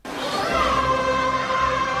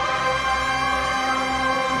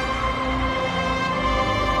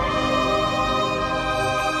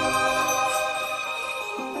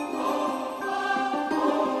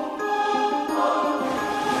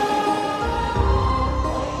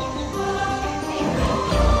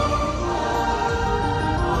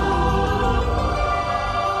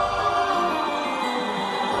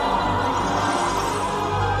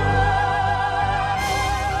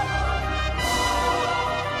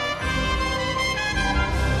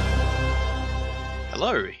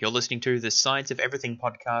Hello, you're listening to the Science of Everything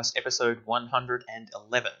podcast, episode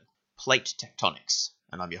 111, Plate Tectonics,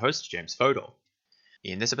 and I'm your host, James Fodor.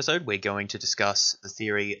 In this episode, we're going to discuss the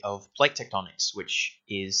theory of plate tectonics, which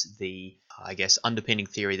is the, underpinning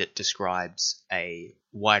theory that describes a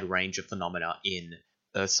wide range of phenomena in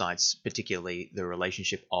Earth science, particularly the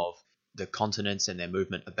relationship of the continents and their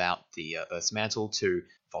movement about the Earth's mantle to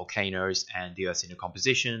volcanoes and the Earth's inner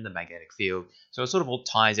composition, the magnetic field. So it sort of all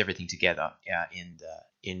ties everything together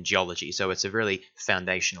in geology. So it's a really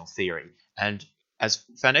foundational theory. And as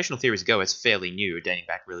foundational theories go, it's fairly new, dating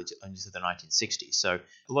back really into the 1960s. So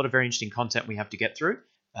a lot of very interesting content we have to get through.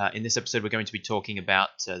 In this episode, we're going to be talking about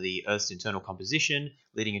the Earth's internal composition,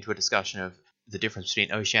 leading into a discussion of the difference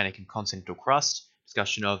between oceanic and continental crust,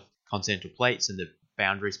 discussion of continental plates and the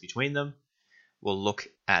boundaries between them. We'll look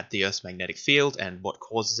at the Earth's magnetic field and what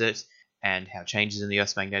causes it, and how changes in the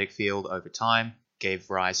Earth's magnetic field over time gave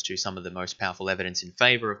rise to some of the most powerful evidence in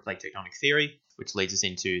favor of plate tectonic theory, which leads us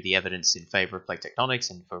into the evidence in favor of plate tectonics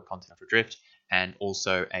and for continental drift, and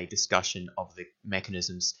also a discussion of the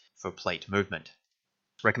mechanisms for plate movement.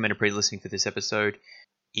 Recommended pre-listening for this episode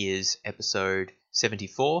is episode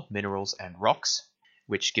 74, Minerals and Rocks,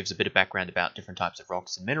 which gives a bit of background about different types of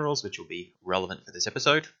rocks and minerals, which will be relevant for this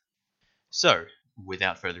episode. So,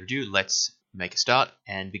 without further ado, let's make a start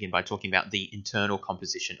and begin by talking about the internal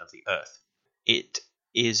composition of the Earth. It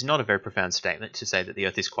is not a very profound statement to say that the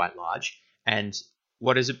Earth is quite large, and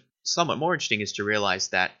what is somewhat more interesting is to realize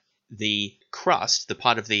that the crust, the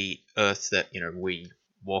part of the Earth that we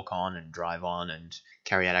walk on and drive on and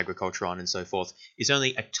carry out agriculture on and so forth, is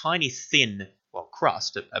only a tiny thin,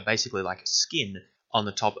 crust, basically like a skin on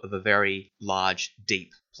the top of a very large,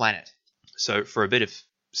 deep planet. So for a bit of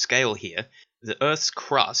scale here, the Earth's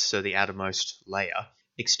crust, so the outermost layer,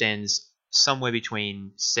 extends somewhere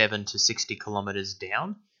between 7 to 60 kilometers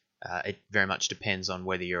down. It very much depends on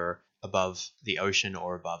whether you're above the ocean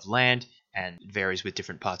or above land, and it varies with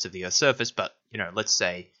different parts of the Earth's surface, but let's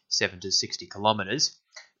say 7 to 60 kilometers.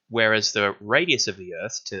 Whereas the radius of the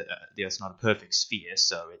Earth, the Earth's not a perfect sphere,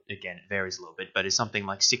 so it varies a little bit, but is something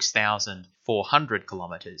like 6,400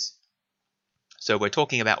 kilometers. So we're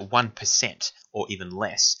talking about 1% or even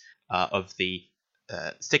less of the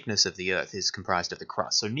thickness of the Earth is comprised of the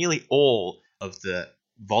crust. So nearly all of the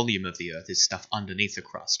volume of the Earth is stuff underneath the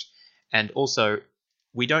crust. And also,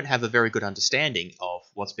 we don't have a very good understanding of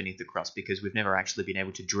what's beneath the crust because we've never actually been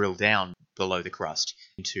able to drill down below the crust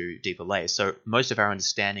into deeper layers. So most of our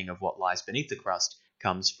understanding of what lies beneath the crust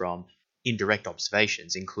comes from indirect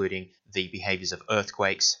observations, including the behaviors of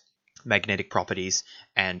earthquakes, magnetic properties,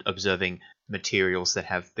 and observing materials that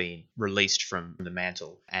have been released from the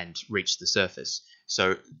mantle and reached the surface.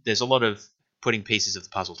 So there's a lot of putting pieces of the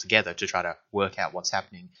puzzle together to try to work out what's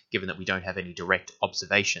happening, given that we don't have any direct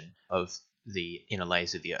observation of the inner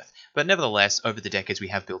layers of the Earth. But nevertheless, over the decades, we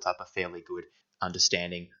have built up a fairly good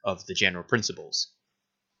understanding of the general principles.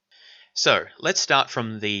 So let's start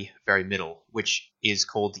from the very middle, which is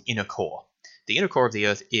called the inner core. The inner core of the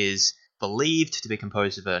Earth is believed to be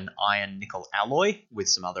composed of an iron-nickel alloy with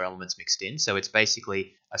some other elements mixed in. So it's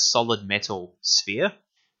basically a solid metal sphere.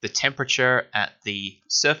 The temperature at the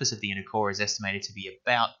surface of the inner core is estimated to be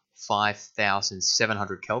about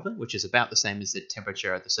 5,700 Kelvin, which is about the same as the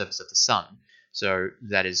temperature at the surface of the Sun. So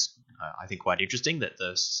that is, I think, quite interesting that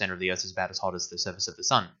the center of the Earth is about as hot as the surface of the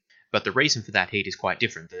Sun. But the reason for that heat is quite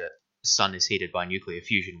different. The Sun is heated by nuclear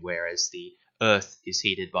fusion, whereas the Earth is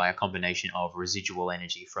heated by a combination of residual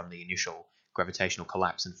energy from the initial gravitational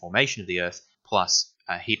collapse and formation of the Earth, plus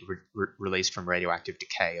heat released from radioactive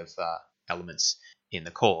decay of elements in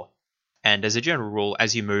the core. And as a general rule,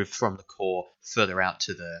 as you move from the core further out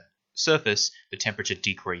to the surface, the temperature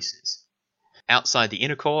decreases. Outside the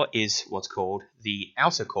inner core is what's called the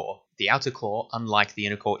outer core. The outer core, unlike the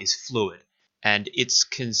inner core, is fluid. And it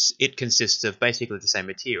consists of basically the same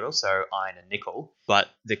material, so iron and nickel, but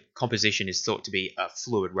the composition is thought to be a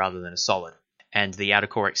fluid rather than a solid. And the outer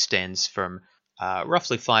core extends from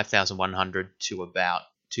roughly 5,100 to about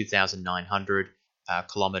 2,900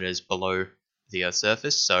 kilometers below the Earth's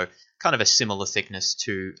surface, so kind of a similar thickness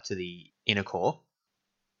to the inner core.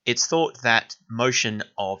 It's thought that motion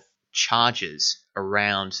of charges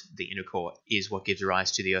around the inner core is what gives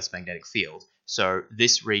rise to the Earth's magnetic field. So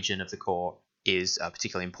this region of the core is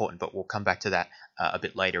particularly important, but we'll come back to that a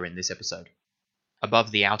bit later in this episode.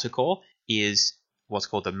 Above the outer core is what's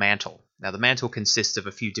called the mantle. Now, the mantle consists of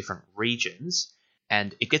a few different regions,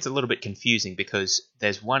 and it gets a little bit confusing because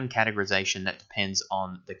there's one categorization that depends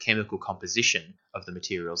on the chemical composition of the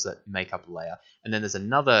materials that make up a layer, and then there's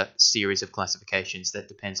another series of classifications that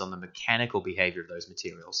depends on the mechanical behavior of those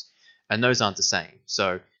materials, and those aren't the same.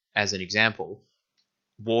 So, as an example,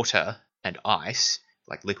 water and ice,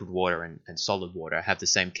 like liquid water and solid water, have the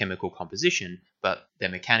same chemical composition, but their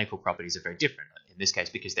mechanical properties are very different. In this case,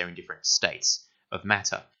 because they're in different states of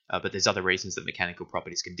matter. But there's other reasons that mechanical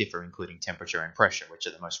properties can differ, including temperature and pressure, which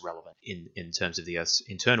are the most relevant in terms of the Earth's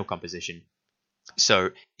internal composition. So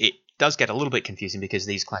it does get a little bit confusing because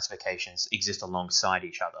these classifications exist alongside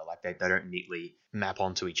each other. Like they don't neatly map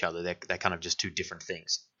onto each other. They're kind of just two different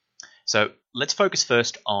things. So let's focus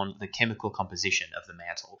first on the chemical composition of the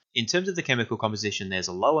mantle. In terms of the chemical composition, there's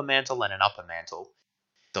a lower mantle and an upper mantle.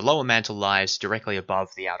 The lower mantle lies directly above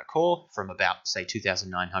the outer core from about, say,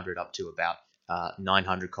 2,900 up to about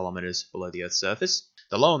 900 kilometers below the Earth's surface.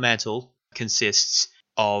 The lower mantle consists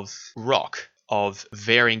of rock of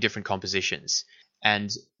varying different compositions. And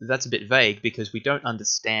that's a bit vague because we don't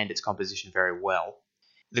understand its composition very well.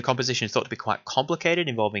 The composition is thought to be quite complicated,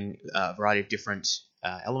 involving a variety of different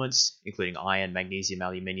elements, including iron, magnesium,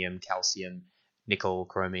 aluminium, calcium, nickel,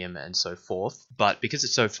 chromium, and so forth. But because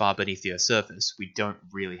it's so far beneath the Earth's surface, we don't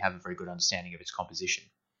really have a very good understanding of its composition.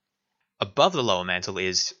 Above the lower mantle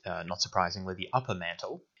is, not surprisingly, the upper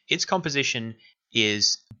mantle. Its composition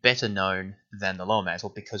is better known than the lower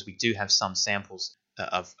mantle because we do have some samples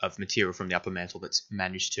of material from the upper mantle that's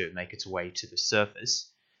managed to make its way to the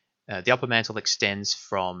surface. The upper mantle extends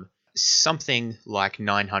from something like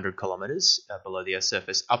 900 kilometers below the Earth's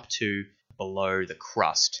surface up to below the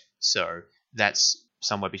crust. So that's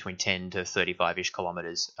somewhere between 10 to 35-ish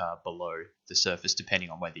kilometers below the surface,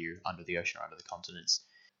 depending on whether you're under the ocean or under the continents.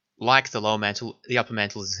 Like the lower mantle, the upper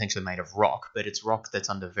mantle is essentially made of rock, but it's rock that's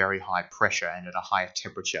under very high pressure and at a higher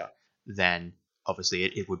temperature than, obviously,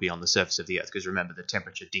 it would be on the surface of the Earth, because remember, the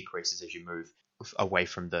temperature decreases as you move away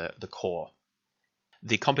from the core.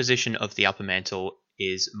 The composition of the upper mantle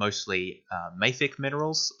is mostly mafic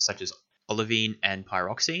minerals, such as olivine and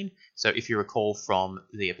pyroxene. So if you recall from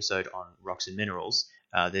the episode on rocks and minerals,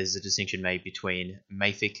 there's a distinction made between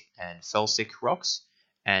mafic and felsic rocks.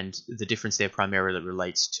 And the difference there primarily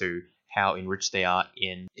relates to how enriched they are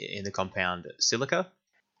in the compound silica.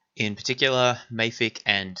 In particular, mafic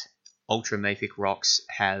and ultramafic rocks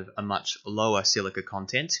have a much lower silica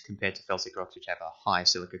content compared to felsic rocks, which have a high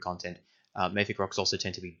silica content. Mafic rocks also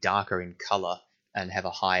tend to be darker in color and have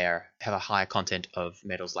a higher content of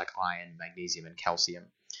metals like iron, magnesium, and calcium.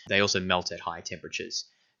 They also melt at high temperatures.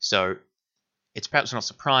 So it's perhaps not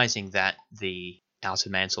surprising that the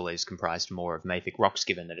outer mantle is comprised more of mafic rocks,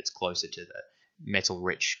 given that it's closer to the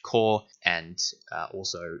metal-rich core, and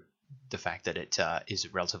also the fact that it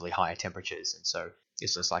is relatively higher temperatures, and so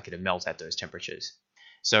it's less likely to melt at those temperatures.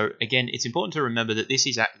 So again, it's important to remember that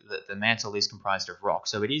that the mantle is comprised of rock,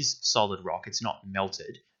 so it is solid rock. It's not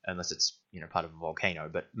melted unless it's part of a volcano,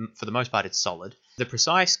 but for the most part, it's solid. The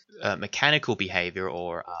precise mechanical behavior,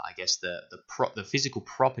 or I guess the physical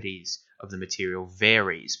properties of the material,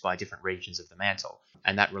 varies by different regions of the mantle,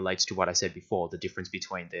 and that relates to what I said before: the difference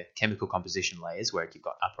between the chemical composition layers, where you've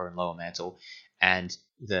got upper and lower mantle, and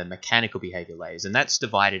the mechanical behavior layers, and that's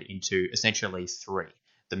divided into essentially three: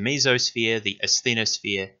 the mesosphere, the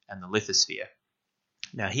asthenosphere, and the lithosphere.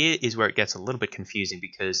 Now here is where it gets a little bit confusing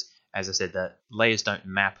because, as I said, the layers don't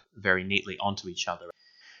map very neatly onto each other.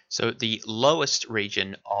 So the lowest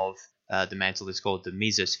region of the mantle is called the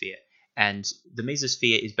mesosphere, and the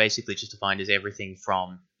mesosphere is basically just defined as everything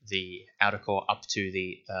from the outer core up to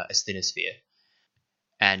the asthenosphere.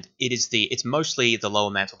 And it's mostly the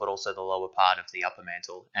lower mantle, but also the lower part of the upper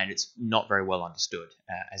mantle, and it's not very well understood.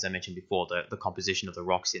 As I mentioned before, the composition of the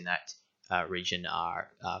rocks in that region are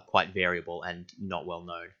quite variable and not well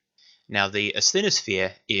known. Now, the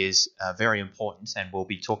asthenosphere is very important, and we'll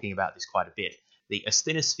be talking about this quite a bit. The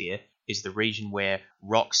asthenosphere is the region where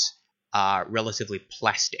rocks are relatively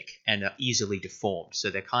plastic and are easily deformed, so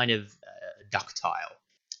they're kind of ductile,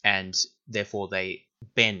 and therefore they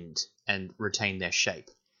bend and retain their shape.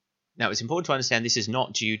 Now, it's important to understand this is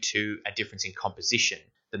not due to a difference in composition.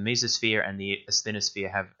 The mesosphere and the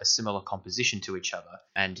asthenosphere have a similar composition to each other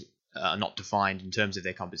and are not defined in terms of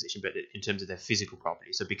their composition, but in terms of their physical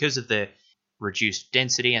properties. So because of the reduced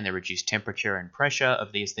density and the reduced temperature and pressure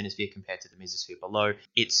of the asthenosphere compared to the mesosphere below,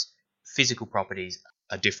 its physical properties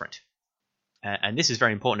are different. And this is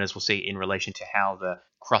very important, as we'll see, in relation to how the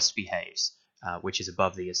crust behaves, which is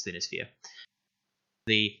above the asthenosphere.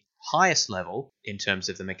 The highest level in terms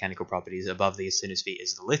of the mechanical properties above the asthenosphere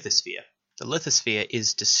is the lithosphere. The lithosphere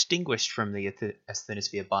is distinguished from the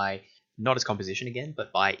asthenosphere by not its composition again,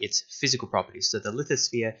 but by its physical properties. So the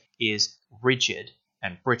lithosphere is rigid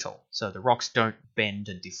and brittle. So the rocks don't bend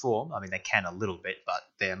and deform. I mean, they can a little bit, but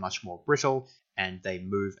they're much more brittle and they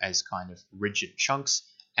move as kind of rigid chunks.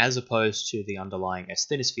 as opposed to the underlying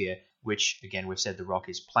asthenosphere, which, again, we've said the rock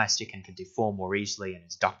is plastic and can deform more easily and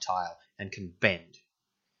is ductile and can bend.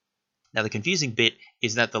 Now, the confusing bit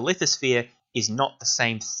is that the lithosphere is not the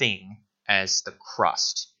same thing as the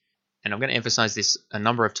crust. And I'm going to emphasize this a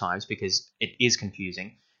number of times because it is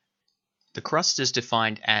confusing. The crust is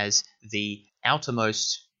defined as the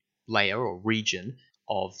outermost layer or region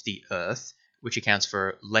of the Earth, which accounts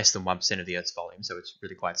for less than 1% of the Earth's volume, so it's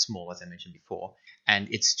really quite small, as I mentioned before. And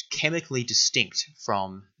it's chemically distinct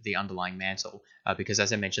from the underlying mantle, because,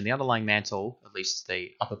 as I mentioned, the underlying mantle, at least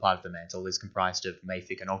the upper part of the mantle, is comprised of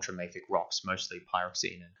mafic and ultramafic rocks, mostly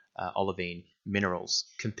pyroxene and olivine minerals,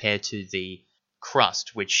 compared to the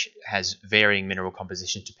crust, which has varying mineral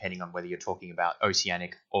compositions depending on whether you're talking about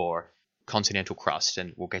oceanic or continental crust,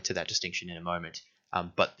 and we'll get to that distinction in a moment.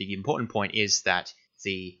 But the important point is that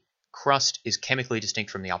the crust is chemically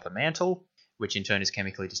distinct from the upper mantle, which in turn is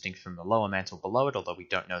chemically distinct from the lower mantle below it, although we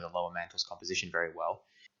don't know the lower mantle's composition very well.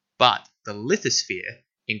 But the lithosphere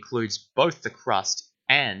includes both the crust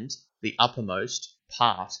and the uppermost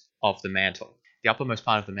part of the mantle. The uppermost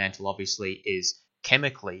part of the mantle obviously is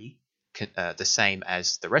chemically the same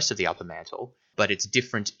as the rest of the upper mantle, but it's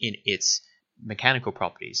different in its mechanical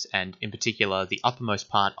properties, and in particular, the uppermost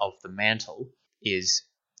part of the mantle is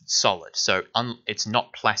solid, so it's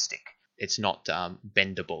not plastic, it's not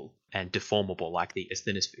bendable and deformable like the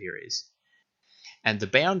asthenosphere is. And the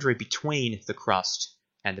boundary between the crust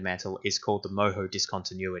and the mantle is called the Moho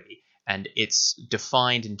discontinuity, and it's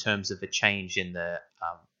defined in terms of a change in the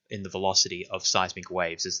velocity of seismic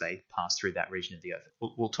waves as they pass through that region of the Earth.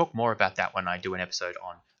 We'll talk more about that when I do an episode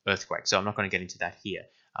on earthquakes, so I'm not going to get into that here,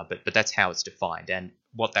 but that's how it's defined, and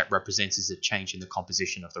what that represents is a change in the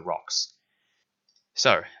composition of the rocks.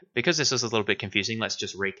 So, because this is a little bit confusing, let's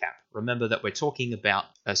just recap. Remember that we're talking about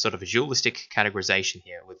a sort of a dualistic categorization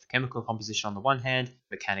here, with chemical composition on the one hand,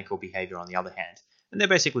 mechanical behavior on the other hand. And they're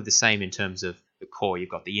basically the same in terms of the core. You've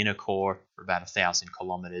got the inner core for about 1,000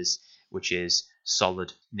 kilometers, which is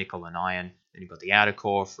solid nickel and iron. Then you've got the outer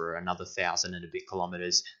core for another 1,000 and a bit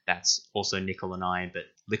kilometers. That's also nickel and iron, but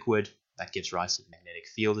liquid. That gives rise to the magnetic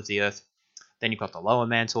field of the Earth. Then you've got the lower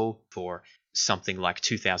mantle for something like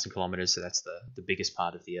 2,000 kilometers, so that's the biggest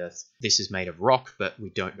part of the Earth. This is made of rock, but we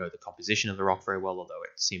don't know the composition of the rock very well, although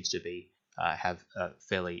it seems to be have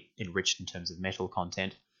fairly enriched in terms of metal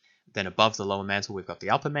content. Then above the lower mantle, we've got the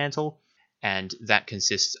upper mantle, and that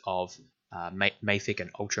consists of mafic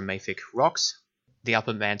and ultramafic rocks. The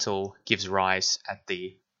upper mantle gives way at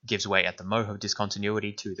the Moho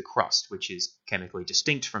discontinuity to the crust, which is chemically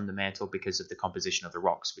distinct from the mantle because of the composition of the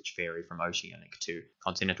rocks, which vary from oceanic to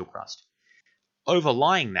continental crust.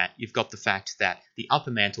 Overlying that, you've got the fact that the upper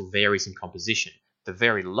mantle varies in composition. The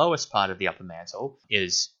very lowest part of the upper mantle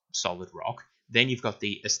is solid rock. Then you've got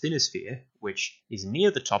the asthenosphere, which is near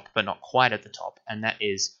the top but not quite at the top, and that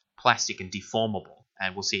is plastic and deformable.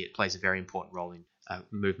 And we'll see it plays a very important role in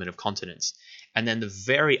movement of continents. And then the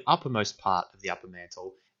very uppermost part of the upper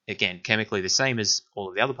mantle, again, chemically the same as all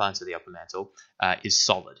of the other parts of the upper mantle, is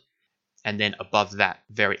solid. And then above that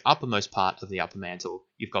very uppermost part of the upper mantle,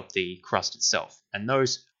 you've got the crust itself. And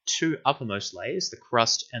those two uppermost layers, the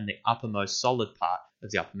crust and the uppermost solid part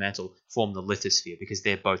of the upper mantle, form the lithosphere because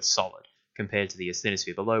they're both solid, compared to the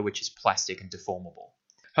asthenosphere below, which is plastic and deformable.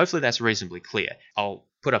 Hopefully that's reasonably clear. I'll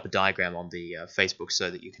put up a diagram on the Facebook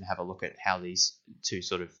so that you can have a look at how these two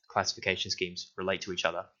sort of classification schemes relate to each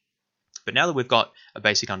other. But now that we've got a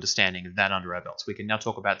basic understanding of that under our belts, we can now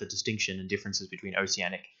talk about the distinction and differences between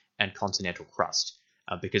oceanic and continental crust,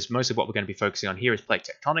 because most of what we're going to be focusing on here is plate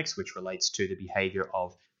tectonics, which relates to the behavior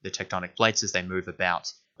of the tectonic plates as they move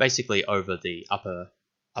about, basically over the upper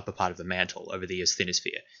part of the mantle, over the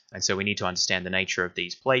asthenosphere. And so we need to understand the nature of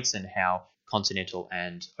these plates and how continental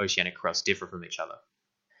and oceanic crust differ from each other.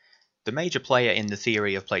 The major player in the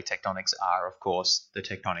theory of plate tectonics are, of course, the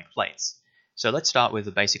tectonic plates. So let's start with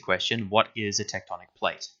the basic question: what is a tectonic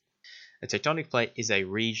plate? A tectonic plate is a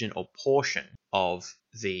region or portion of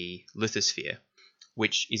the lithosphere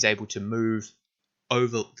which is able to move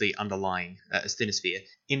over the underlying asthenosphere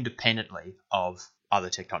independently of other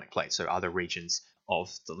tectonic plates, so other regions of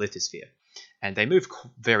the lithosphere. And they move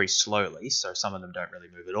very slowly, so some of them don't really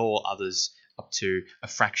move at all, others up to a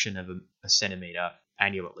fraction of a centimeter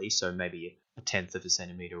annually, so maybe a tenth of a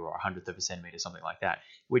centimeter or a hundredth of a centimeter, something like that,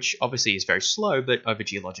 which obviously is very slow, but over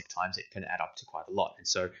geologic times it can add up to quite a lot. And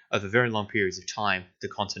so over very long periods of time, the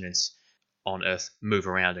continents on Earth move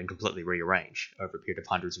around and completely rearrange over a period of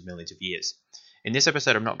hundreds of millions of years. In this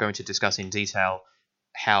episode, I'm not going to discuss in detail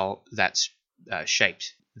how that's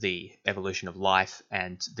shaped the evolution of life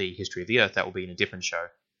and the history of the Earth. That will be in a different show.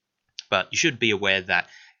 But you should be aware that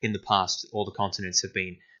in the past, all the continents have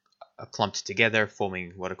been clumped together,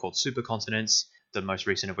 forming what are called supercontinents, the most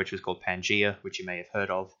recent of which was called Pangaea, which you may have heard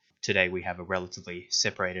of. Today we have a relatively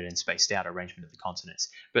separated and spaced out arrangement of the continents.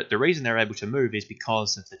 But the reason they're able to move is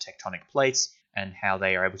because of the tectonic plates and how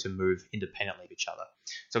they are able to move independently of each other.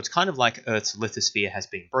 So it's kind of like Earth's lithosphere has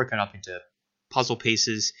been broken up into puzzle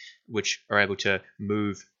pieces which are able to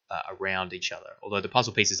move around each other. Although the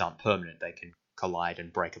puzzle pieces aren't permanent, they can collide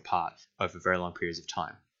and break apart over very long periods of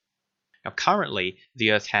time. Now currently,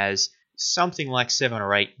 the Earth has something like 7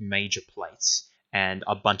 or 8 major plates and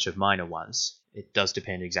a bunch of minor ones. It does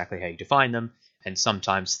depend exactly how you define them, and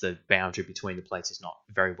sometimes the boundary between the plates is not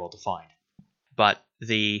very well defined. But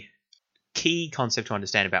the key concept to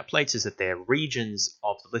understand about plates is that they're regions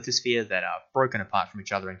of the lithosphere that are broken apart from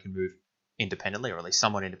each other and can move independently, or at least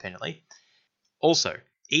somewhat independently. Also,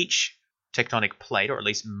 each tectonic plate, or at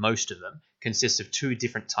least most of them, consists of 2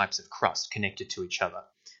 different types of crust connected to each other.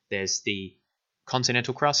 There's the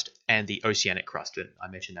continental crust and the oceanic crust, and I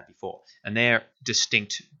mentioned that before. And they're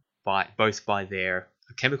distinct both by their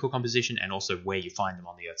chemical composition and also where you find them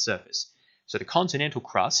on the Earth's surface. So the continental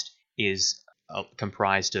crust is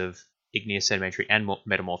comprised of igneous, sedimentary, and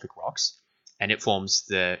metamorphic rocks, and it forms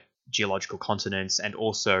the geological continents and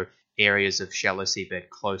also areas of shallow seabed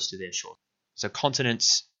close to their shores. So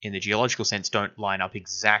continents, in the geological sense, don't line up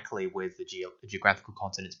exactly with the geographical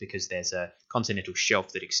continents because there's a continental shelf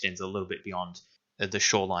that extends a little bit beyond the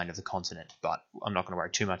shoreline of the continent. But I'm not going to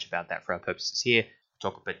worry too much about that for our purposes here.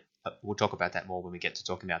 We'll talk about that more when we get to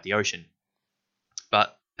talking about the ocean.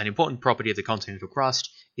 But an important property of the continental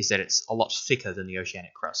crust is that it's a lot thicker than the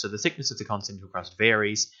oceanic crust. So the thickness of the continental crust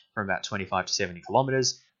varies from about 25 to 70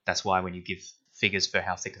 kilometers. That's why when you give figures for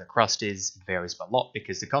how thick the crust is, it varies by a lot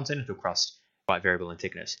because the continental crust is quite variable in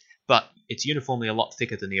thickness. But it's uniformly a lot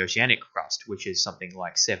thicker than the oceanic crust, which is something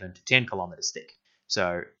like 7 to 10 kilometers thick.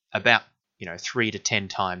 So about 3 to 10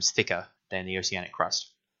 times thicker than the oceanic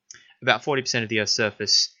crust. About 40% of the Earth's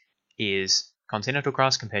surface is continental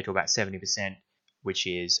crust compared to about 70%, which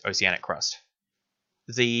is oceanic crust.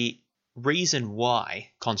 The reason why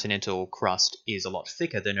continental crust is a lot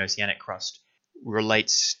thicker than oceanic crust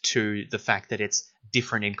relates to the fact that it's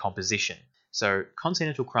different in composition. So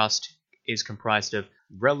continental crust is comprised of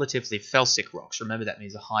relatively felsic rocks. Remember, that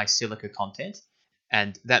means a high silica content,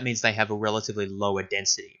 and that means they have a relatively lower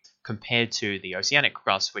density compared to the oceanic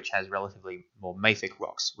crust, which has relatively more mafic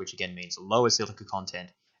rocks, which again means lower silica content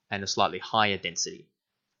and a slightly higher density.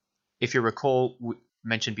 If you recall, we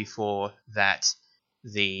mentioned before that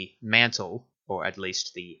the mantle, or at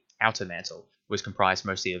least the outer mantle, was comprised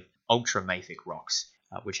mostly of ultramafic rocks,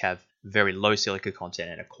 which have very low silica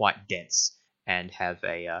content and are quite dense and have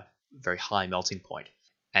a very high melting point.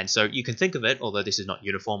 And so you can think of it, although this is not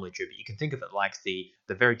uniformly true, but you can think of it like the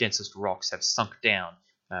very densest rocks have sunk down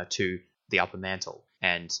to the upper mantle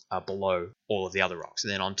and are below all of the other rocks.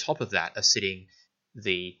 And then on top of that are sitting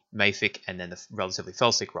the mafic and then the relatively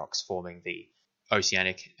felsic rocks forming the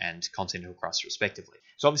oceanic and continental crust respectively.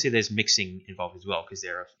 So obviously there's mixing involved as well because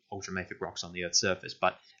there are ultramafic rocks on the Earth's surface,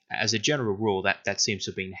 but as a general rule that seems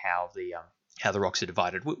to have been how the rocks are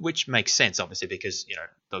divided, which makes sense obviously because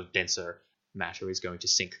the denser matter is going to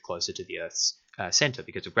sink closer to the Earth's center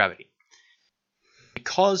because of gravity.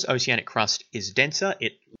 Because oceanic crust is denser,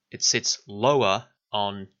 it sits lower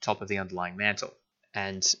on top of the underlying mantle,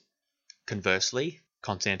 and conversely,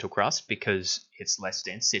 continental crust, because it's less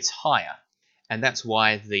dense, sits higher. And that's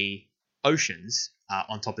why the oceans are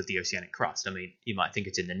on top of the oceanic crust. I mean, you might think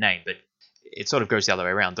it's in the name, but it sort of goes the other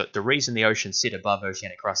way around. The reason the oceans sit above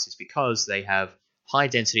oceanic crust is because they have high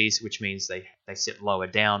densities, which means they sit lower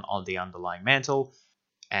down on the underlying mantle,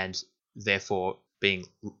 and therefore, being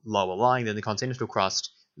lower lying than the continental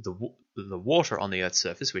crust, the water on the Earth's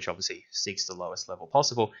surface, which obviously seeks the lowest level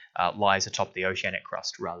possible, lies atop the oceanic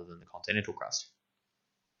crust rather than the continental crust.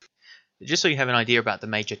 Just so you have an idea about the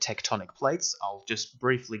major tectonic plates, I'll just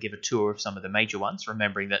briefly give a tour of some of the major ones,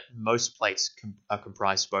 remembering that most plates are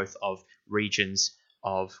comprised both of regions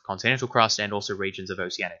of continental crust and also regions of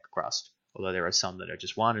oceanic crust, although there are some that are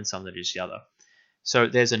just one and some that are just the other. So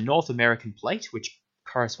there's a North American plate, which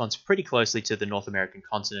corresponds pretty closely to the North American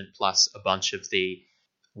continent, plus a bunch of the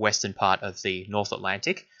western part of the North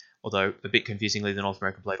Atlantic, although a bit confusingly, the North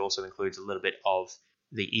American plate also includes a little bit of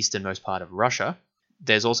the easternmost part of Russia.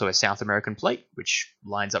 There's also a South American plate, which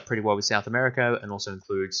lines up pretty well with South America and also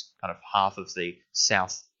includes kind of half of the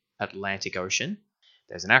South Atlantic Ocean.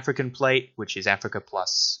 There's an African plate, which is Africa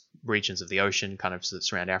plus regions of the ocean kind of that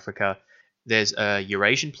surround Africa. There's a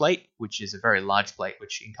Eurasian plate, which is a very large plate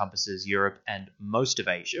which encompasses Europe and most of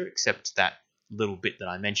Asia, except that little bit that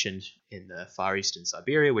I mentioned in the Far East and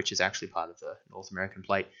Siberia, which is actually part of the North American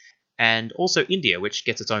plate, and also India, which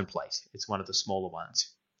gets its own plate. It's one of the smaller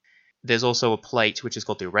ones. There's also a plate which is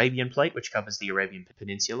called the Arabian Plate, which covers the Arabian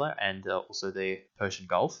Peninsula and also the Persian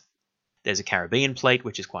Gulf. There's a Caribbean Plate,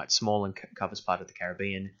 which is quite small and covers part of the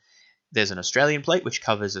Caribbean. There's an Australian Plate, which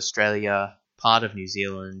covers Australia, part of New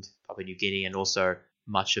Zealand, Papua New Guinea, and also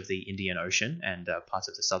much of the Indian Ocean and parts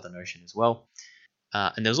of the Southern Ocean as well.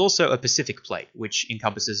 And there's also a Pacific Plate, which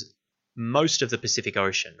encompasses most of the Pacific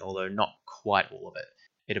Ocean, although not quite all of it.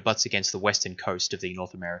 It abuts against the western coast of the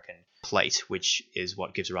North American plate, which is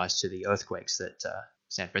what gives rise to the earthquakes that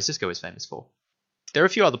San Francisco is famous for. There are a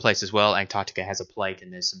few other places as well. Antarctica has a plate,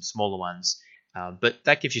 and there's some smaller ones, but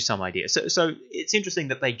that gives you some idea. So it's interesting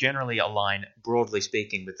that they generally align, broadly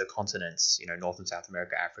speaking, with the continents, North and South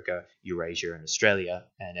America, Africa, Eurasia, and Australia,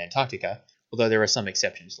 and Antarctica, although there are some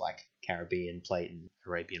exceptions like Caribbean plate and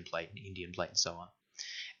Arabian plate and Indian plate and so on.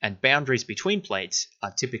 And boundaries between plates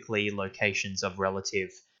are typically locations of relative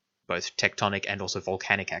both tectonic and also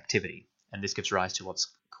volcanic activity. And this gives rise to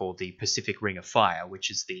what's called the Pacific Ring of Fire, which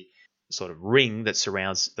is the sort of ring that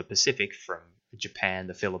surrounds the Pacific from Japan,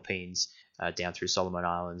 the Philippines, down through Solomon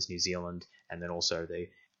Islands, New Zealand, and then also the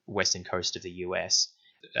western coast of the US.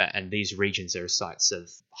 And these regions are sites of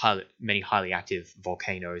many highly active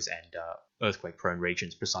volcanoes and earthquake-prone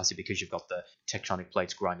regions, precisely because you've got the tectonic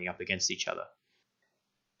plates grinding up against each other.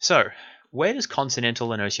 So, where does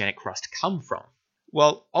continental and oceanic crust come from?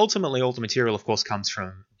 Well, ultimately, all the material, of course, comes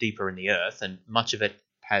from deeper in the Earth, and much of it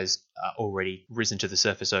has already risen to the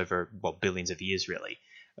surface over, billions of years, really.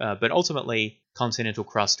 But ultimately, continental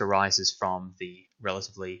crust arises from the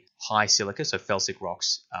relatively high silica, so felsic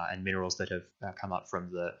rocks and minerals that have come up from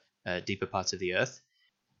the deeper parts of the Earth.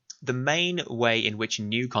 The main way in which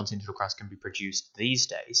new continental crust can be produced these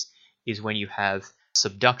days is when you have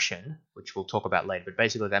subduction, which we'll talk about later, but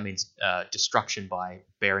basically that means destruction by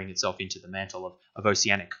burying itself into the mantle of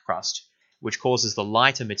oceanic crust, which causes the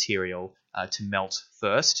lighter material to melt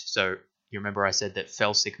first. So you remember I said that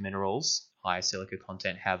felsic minerals, higher silica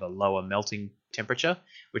content, have a lower melting temperature,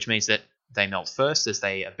 which means that they melt first as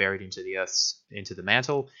they are buried into the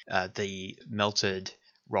mantle. The melted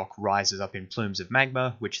rock rises up in plumes of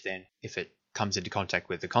magma, which then, if it comes into contact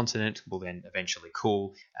with the continent, will then eventually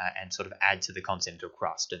cool and sort of add to the continental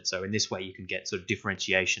crust. And so in this way, you can get sort of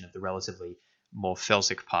differentiation of the relatively more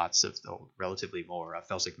felsic parts of the relatively more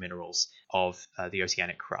felsic minerals of the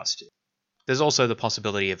oceanic crust. There's also the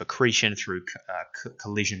possibility of accretion through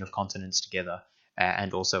collision of continents together,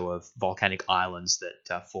 and also of volcanic islands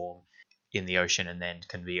that form in the ocean and then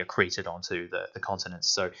can be accreted onto the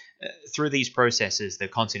continents. So through these processes, the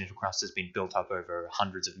continental crust has been built up over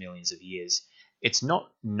hundreds of millions of years. It's not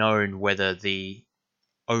known whether the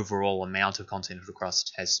overall amount of continental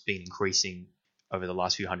crust has been increasing over the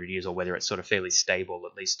last few hundred years, or whether it's sort of fairly stable,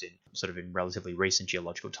 at least in relatively recent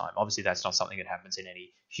geological time. Obviously, that's not something that happens in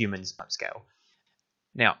any human scale.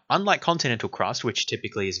 Now, unlike continental crust, which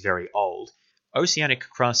typically is very old, oceanic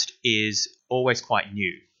crust is always quite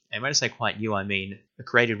new. And when I say quite new, I mean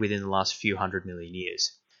created within the last few 100 million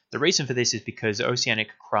years. The reason for this is because oceanic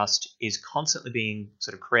crust is constantly being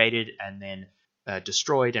sort of created and then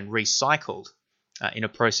destroyed and recycled in a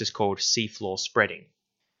process called seafloor spreading.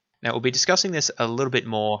 Now, we'll be discussing this a little bit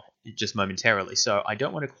more just momentarily, so I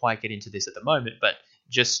don't want to quite get into this at the moment, but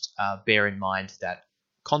just bear in mind that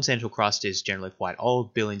continental crust is generally quite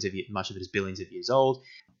old, much of it is billions of years old,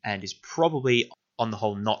 and is probably, on the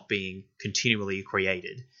whole, not being continually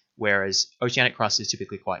created, whereas oceanic crust is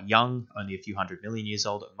typically quite young, only a few 100 million years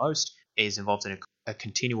old at most, is involved in a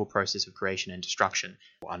continual process of creation and destruction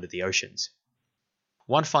under the oceans.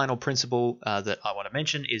 One final principle that I want to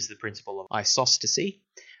mention is the principle of isostasy,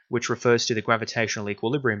 which refers to the gravitational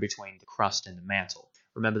equilibrium between the crust and the mantle.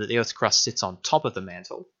 Remember that the Earth's crust sits on top of the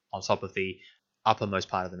mantle, on top of the uppermost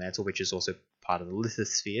part of the mantle, which is also part of the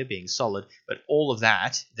lithosphere, being solid, but all of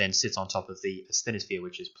that then sits on top of the asthenosphere,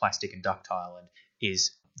 which is plastic and ductile and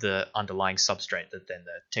is the underlying substrate that then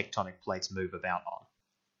the tectonic plates move about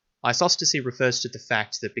on. Isostasy refers to the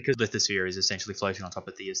fact that because the lithosphere is essentially floating on top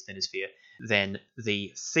of the asthenosphere, then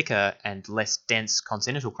the thicker and less dense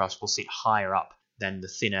continental crust will sit higher up than the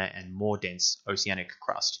thinner and more dense oceanic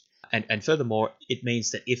crust. And furthermore, it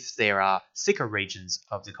means that if there are thicker regions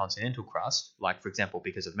of the continental crust, like for example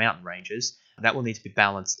because of mountain ranges, that will need to be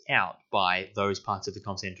balanced out by those parts of the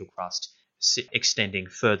continental crust extending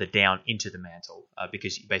further down into the mantle,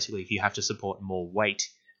 because basically if you have to support more weight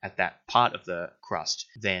at that part of the crust,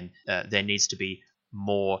 then there needs to be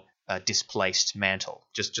more displaced mantle.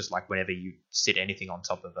 Just like whenever you sit anything on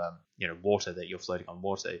top of water, that you're floating on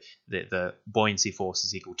water, the buoyancy force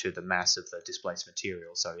is equal to the mass of the displaced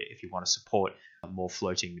material. So if you want to support a more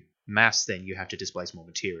floating mass, then you have to displace more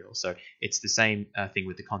material. So it's the same thing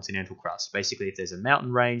with the continental crust. Basically, if there's a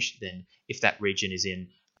mountain range, then if that region is in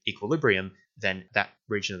equilibrium, then that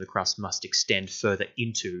region of the crust must extend further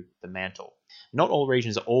into the mantle. Not all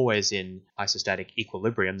regions are always in isostatic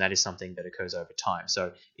equilibrium. That is something that occurs over time.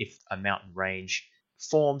 So if a mountain range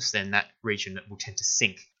forms, then that region will tend to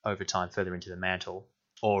sink over time further into the mantle.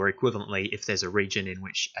 Or equivalently, if there's a region in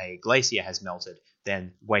which a glacier has melted,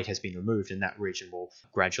 then weight has been removed and that region will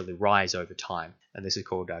gradually rise over time. And this is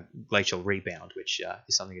called glacial rebound, which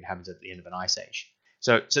is something that happens at the end of an ice age.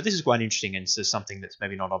 So this is quite interesting, and so something that's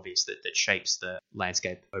maybe not obvious that shapes the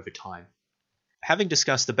landscape over time. Having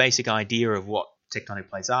discussed the basic idea of what tectonic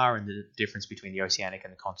plates are and the difference between the oceanic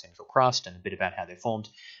and the continental crust and a bit about how they're formed,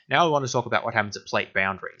 now I want to talk about what happens at plate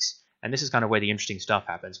boundaries. And this is kind of where the interesting stuff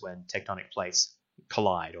happens when tectonic plates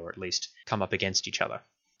collide, or at least come up against each other.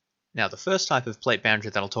 Now, the first type of plate boundary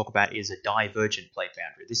that I'll talk about is a divergent plate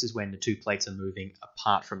boundary. This is when the two plates are moving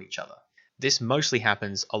apart from each other. This mostly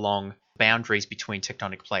happens along boundaries between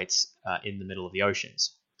tectonic plates in the middle of the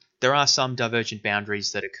oceans. There are some divergent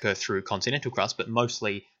boundaries that occur through continental crust, but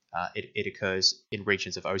mostly it occurs in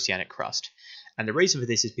regions of oceanic crust. And the reason for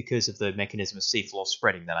this is because of the mechanism of seafloor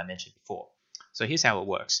spreading that I mentioned before. So here's how it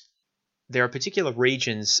works. There are particular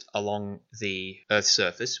regions along the Earth's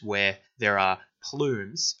surface where there are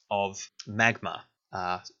plumes of magma.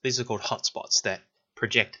 These are called hotspots that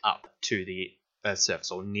project up to the Earth's surface,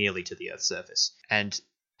 or nearly to the Earth's surface. And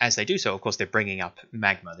as they do so, of course, they're bringing up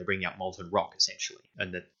magma. They're bringing up molten rock, essentially,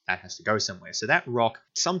 and that has to go somewhere. So that rock,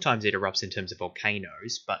 sometimes it erupts in terms of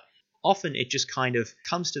volcanoes, but often it just kind of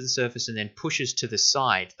comes to the surface and then pushes to the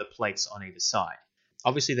side the plates on either side.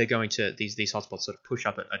 Obviously, they're going to, these hotspots sort of push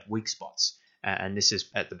up at weak spots, and this is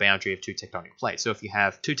at the boundary of two tectonic plates. So if you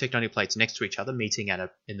have two tectonic plates next to each other, meeting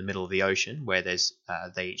in the middle of the ocean, where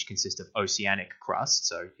they each consist of oceanic crust,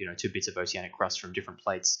 so two bits of oceanic crust from different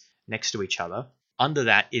plates next to each other, under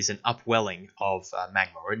that is an upwelling of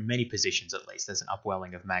magma, or in many positions at least, there's an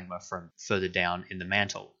upwelling of magma from further down in the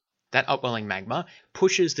mantle. That upwelling magma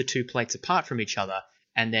pushes the two plates apart from each other,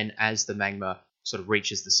 and then as the magma sort of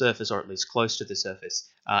reaches the surface, or at least close to the surface,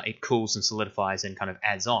 it cools and solidifies and kind of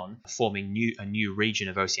adds on, forming a new region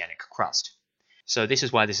of oceanic crust. So this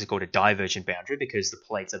is why this is called a divergent boundary, because the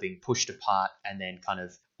plates are being pushed apart and then kind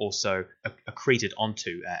of also accreted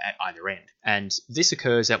onto at either end. And this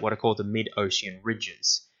occurs at what are called the mid-ocean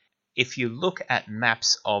ridges. If you look at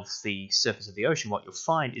maps of the surface of the ocean, what you'll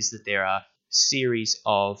find is that there are series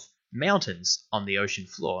of mountains on the ocean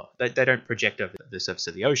floor. They don't project over the surface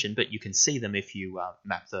of the ocean, but you can see them if you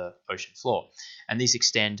map the ocean floor. And these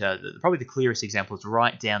extend, probably the clearest example is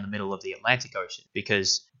right down the middle of the Atlantic Ocean,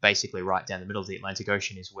 because basically right down the middle of the Atlantic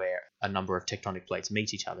Ocean is where a number of tectonic plates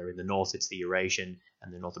meet each other. In the north, it's the Eurasian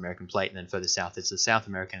and the North American plate, and then further south, it's the South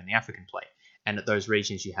American and the African plate. And at those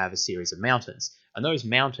regions, you have a series of mountains. And those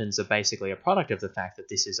mountains are basically a product of the fact that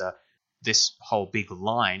this whole big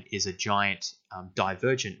line is a giant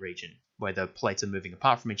divergent region where the plates are moving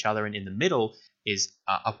apart from each other, and in the middle is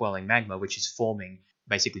upwelling magma, which is forming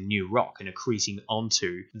basically new rock and accreting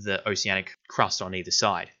onto the oceanic crust on either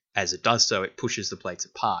side. As it does so, it pushes the plates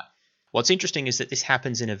apart. What's interesting is that this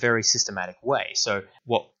happens in a very systematic way. So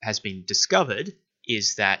what has been discovered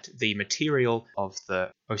is that the material of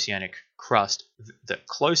the oceanic crust the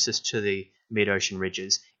closest to the mid-ocean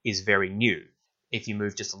ridges is very new. If you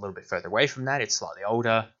move just a little bit further away from that, it's slightly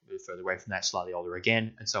older. Move further away from that, slightly older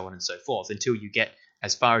again, and so on and so forth, until you get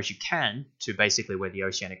as far as you can to basically where the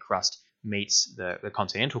oceanic crust meets the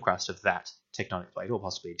continental crust of that tectonic plate, or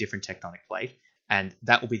possibly a different tectonic plate, and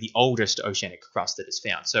that will be the oldest oceanic crust that is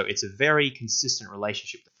found. So it's a very consistent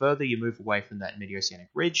relationship. The further you move away from that mid-oceanic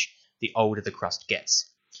ridge, the older the crust gets.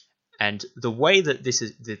 And the way that this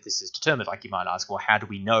is determined, like you might ask, well, how do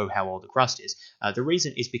we know how old the crust is? The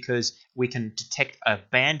reason is because we can detect a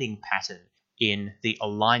banding pattern in the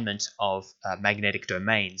alignment of magnetic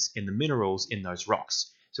domains in the minerals in those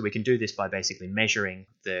rocks. So we can do this by basically measuring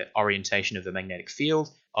the orientation of the magnetic field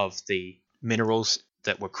of the minerals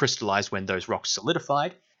that were crystallized when those rocks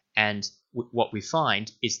solidified. And what we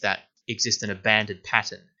find is that exists in a banded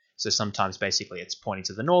pattern. So sometimes basically it's pointing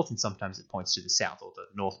to the north and sometimes it points to the south, or the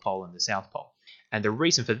North Pole and the South Pole. And the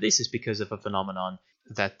reason for this is because of a phenomenon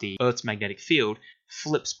that the Earth's magnetic field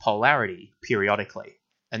flips polarity periodically.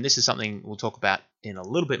 And this is something we'll talk about in a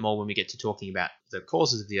little bit more when we get to talking about the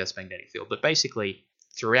causes of the Earth's magnetic field. But basically,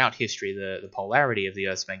 throughout history, the polarity of the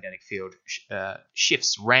Earth's magnetic field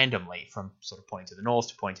shifts randomly from sort of pointing to the north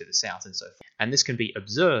to pointing to the south and so forth. And this can be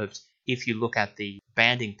observed if you look at the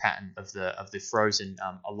banding pattern of the frozen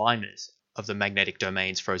alignment of the magnetic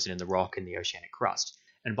domains frozen in the rock and the oceanic crust.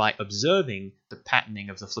 And by observing the patterning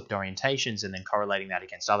of the flipped orientations and then correlating that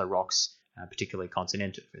against other rocks, particularly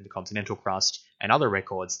the continental crust, and other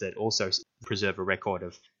records that also preserve a record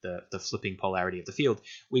of the flipping polarity of the field,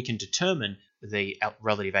 we can determine the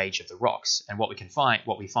relative age of the rocks. And what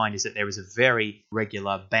we find is that there is a very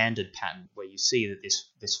regular banded pattern where you see that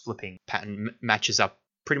this flipping pattern matches up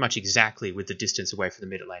pretty much exactly with the distance away from the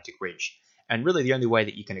mid-Atlantic ridge. And really the only way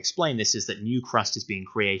that you can explain this is that new crust is being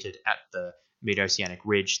created at the mid-oceanic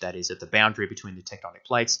ridge, that is at the boundary between the tectonic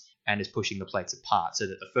plates, and is pushing the plates apart, so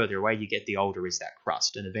that the further away you get, the older is that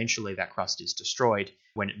crust. And eventually that crust is destroyed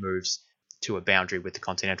when it moves to a boundary with the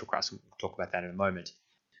continental crust. We'll talk about that in a moment.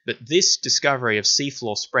 But this discovery of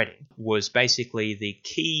seafloor spreading was basically the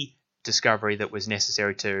key discovery that was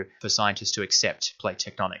necessary for scientists to accept plate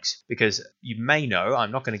tectonics. Because you may know,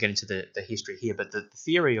 I'm not going to get into the history here, but the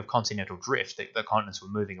theory of continental drift, that the continents were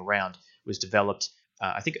moving around, was developed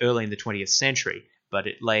I think early in the 20th century, but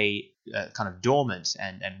it lay kind of dormant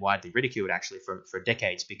and widely ridiculed actually for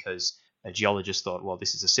decades, because geologists thought, well,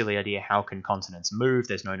 this is a silly idea. How can continents move?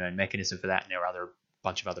 There's no known mechanism for that, and there are a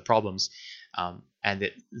bunch of other problems. And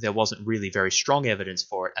that there wasn't really very strong evidence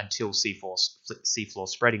for it until seafloor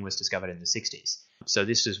spreading was discovered in the 60s. So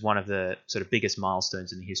this is one of the sort of biggest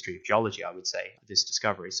milestones in the history of geology, I would say, this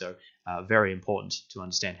discovery. So very important to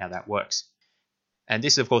understand how that works. And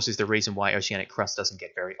this, of course, is the reason why oceanic crust doesn't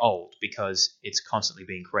get very old, because it's constantly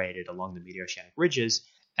being created along the mid-oceanic ridges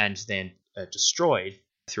and then destroyed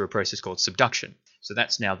through a process called subduction. So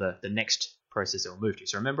that's now the next process that we'll move to.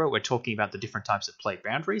 So remember, we're talking about the different types of plate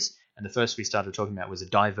boundaries, and the first we started talking about was a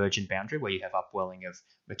divergent boundary, where you have upwelling of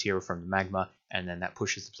material from the magma, and then that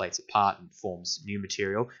pushes the plates apart and forms new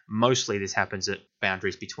material. Mostly this happens at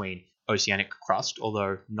boundaries between oceanic crust,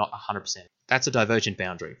 although not 100%. That's a divergent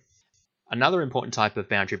boundary. Another important type of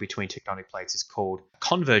boundary between tectonic plates is called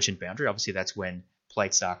convergent boundary. Obviously, that's when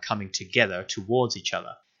plates are coming together towards each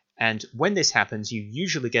other. And when this happens, you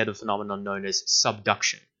usually get a phenomenon known as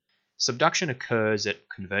subduction. Subduction occurs at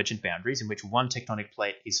convergent boundaries in which one tectonic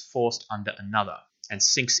plate is forced under another and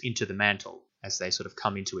sinks into the mantle as they sort of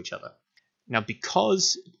come into each other. Now,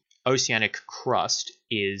 because oceanic crust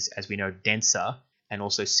is, as we know, denser and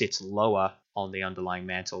also sits lower on the underlying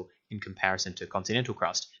mantle in comparison to continental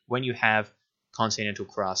crust, when you have continental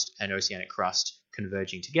crust and oceanic crust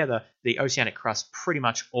converging together, the oceanic crust pretty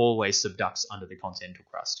much always subducts under the continental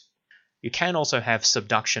crust. You can also have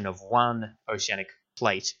subduction of one oceanic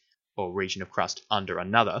plate or region of crust under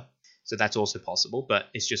another, so that's also possible, but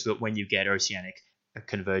it's just that when you get oceanic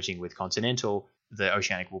converging with continental, the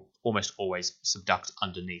oceanic will almost always subduct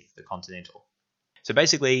underneath the continental. So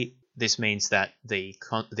basically, this means that the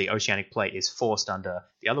oceanic plate is forced under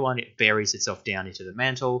the other one. It buries itself down into the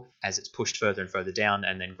mantle as it's pushed further and further down,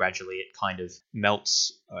 and then gradually it kind of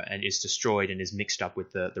melts and is destroyed and is mixed up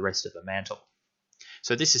with the rest of the mantle.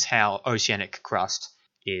 So this is how oceanic crust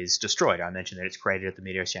is destroyed. I mentioned that it's created at the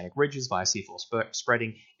mid-oceanic ridges via seafloor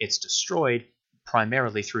spreading. It's destroyed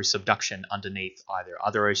primarily through subduction underneath either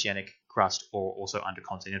other oceanic crust or also under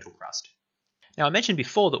continental crust. Now, I mentioned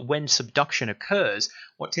before that when subduction occurs,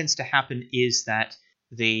 what tends to happen is that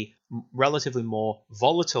the relatively more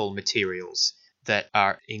volatile materials that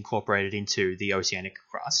are incorporated into the oceanic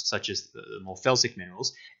crust, such as the more felsic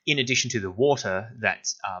minerals, in addition to the water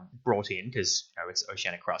that's brought in, because it's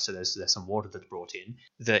oceanic crust, so there's some water that's brought in,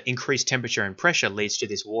 the increased temperature and pressure leads to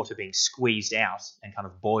this water being squeezed out and kind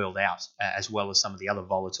of boiled out, as well as some of the other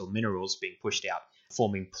volatile minerals being pushed out,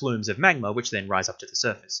 forming plumes of magma, which then rise up to the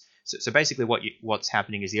surface. So basically what's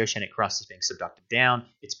happening is the oceanic crust is being subducted down,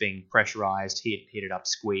 it's being pressurized, heated up,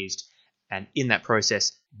 squeezed, and in that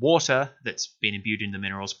process, water that's been imbued in the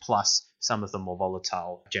minerals, plus some of the more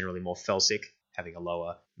volatile, generally more felsic, having a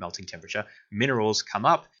lower melting temperature, minerals come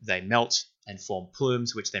up, they melt and form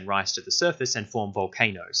plumes, which then rise to the surface and form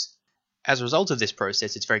volcanoes. As a result of this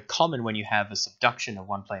process, it's very common when you have a subduction of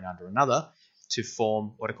one plate under another to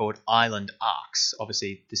form what are called island arcs.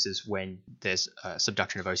 Obviously, this is when there's a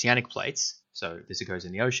subduction of oceanic plates, so this occurs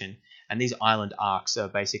in the ocean, and these island arcs are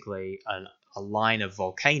basically a line of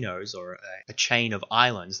volcanoes or a chain of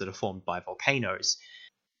islands that are formed by volcanoes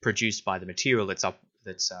produced by the material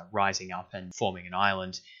that's rising up and forming an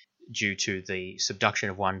island due to the subduction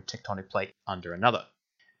of one tectonic plate under another.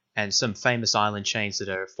 And some famous island chains that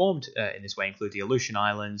are formed in this way include the Aleutian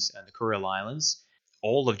Islands and the Kuril Islands,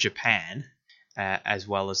 all of Japan, as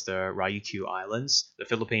well as the Ryukyu Islands, the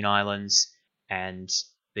Philippine Islands, and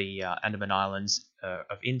the Andaman Islands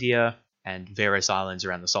of India, and various islands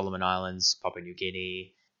around the Solomon Islands, Papua New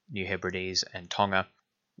Guinea, New Hebrides, and Tonga.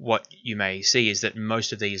 What you may see is that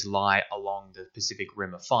most of these lie along the Pacific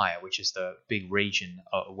Rim of Fire, which is the big region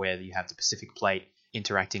where you have the Pacific Plate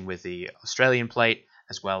interacting with the Australian Plate,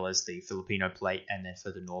 as well as the Filipino Plate, and then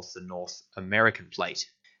further north, the North American Plate.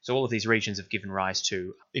 So all of these regions have given rise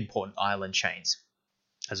to important island chains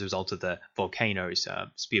as a result of the volcanoes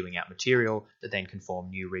spewing out material that then can form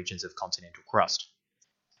new regions of continental crust.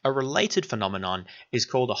 A related phenomenon is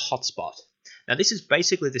called a hotspot. Now, this is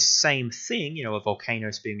basically the same thing, a volcano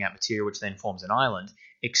spewing out material which then forms an island,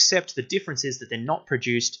 except the difference is that they're not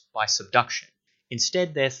produced by subduction.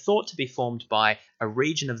 Instead, they're thought to be formed by a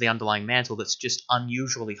region of the underlying mantle that's just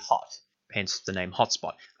unusually hot, hence the name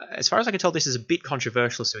hotspot. As far as I can tell, this is a bit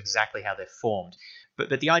controversial as to exactly how they're formed,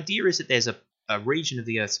 but the idea is that there's a region of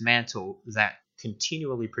the Earth's mantle that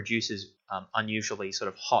continually produces unusually sort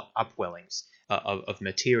of hot upwellings of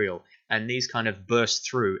material, and these kind of burst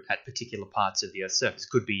through at particular parts of the Earth's surface. It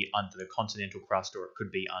could be under the continental crust or it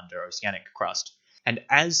could be under oceanic crust. And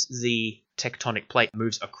as the tectonic plate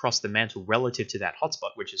moves across the mantle relative to that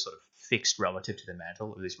hotspot, which is sort of fixed relative to the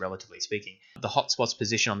mantle, at least relatively speaking, the hotspot's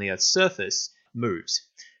position on the Earth's surface moves.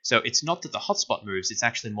 So it's not that the hotspot moves, it's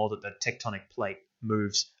actually more that the tectonic plate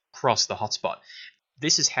moves across the hotspot.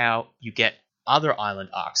 This is how you get other island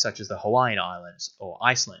arcs, such as the Hawaiian Islands or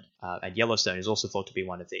Iceland, and Yellowstone is also thought to be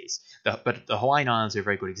one of these. But the Hawaiian Islands are a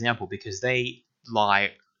very good example because they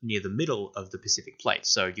lie near the middle of the Pacific Plate,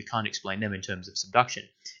 so you can't explain them in terms of subduction.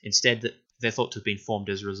 Instead, they're thought to have been formed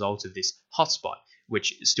as a result of this hotspot,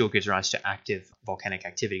 which still gives rise to active volcanic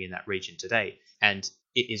activity in that region today. And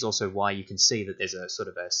it is also why you can see that there's a sort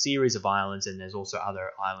of a series of islands, and there's also other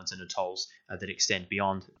islands and atolls that extend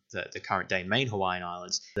beyond the current day main Hawaiian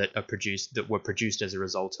Islands that were produced as a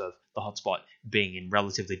result of the hotspot being in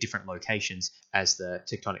relatively different locations as the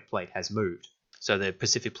tectonic plate has moved. So the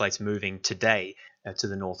Pacific Plate's moving today to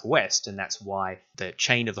the northwest, and that's why the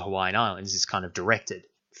chain of the Hawaiian Islands is kind of directed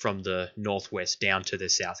from the northwest down to the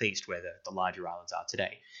southeast, where the larger islands are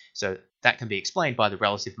today. So that can be explained by the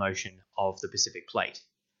relative motion of the Pacific Plate.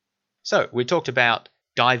 So we talked about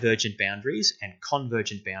divergent boundaries and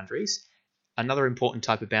convergent boundaries. Another important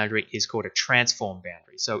type of boundary is called a transform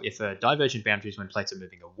boundary. So if a divergent boundary is when plates are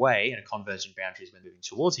moving away, and a convergent boundary is when moving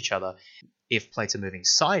towards each other, if plates are moving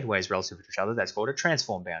sideways relative to each other, that's called a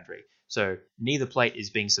transform boundary. So neither plate is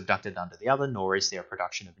being subducted under the other, nor is there a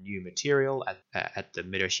production of new material at the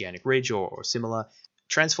mid-oceanic ridge or similar.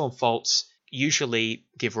 Transform faults usually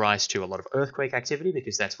give rise to a lot of earthquake activity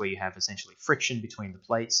because that's where you have essentially friction between the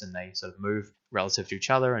plates and they sort of move relative to each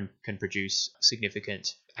other and can produce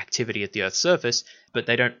significant activity at the Earth's surface, but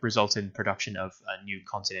they don't result in production of a new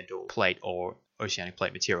continental plate or oceanic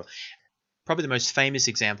plate material. Probably the most famous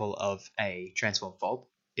example of a transform fault,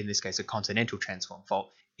 in this case a continental transform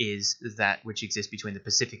fault, is that which exists between the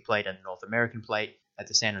Pacific Plate and the North American Plate at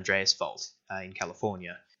the San Andreas Fault in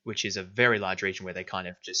California, which is a very large region where they kind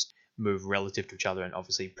of just move relative to each other and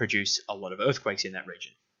obviously produce a lot of earthquakes in that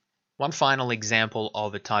region. One final example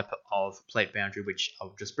of a type of plate boundary, which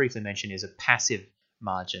I'll just briefly mention, is a passive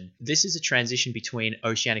margin. This is a transition between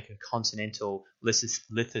oceanic and continental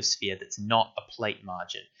lithosphere that's not a plate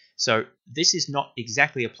margin. So this is not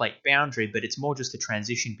exactly a plate boundary, but it's more just a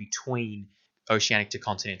transition between oceanic to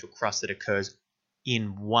continental crust that occurs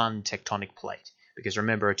in one tectonic plate. Because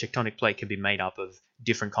remember, a tectonic plate can be made up of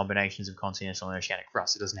different combinations of continental and oceanic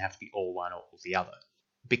crust. It doesn't have to be all one or all the other.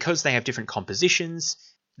 Because they have different compositions,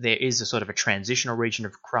 there is a sort of a transitional region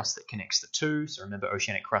of crust that connects the two. So remember,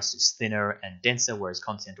 oceanic crust is thinner and denser, whereas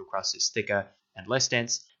continental crust is thicker and less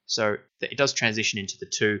dense. So it does transition into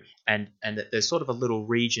the two, and there's sort of a little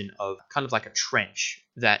region of kind of like a trench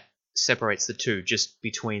that separates the two just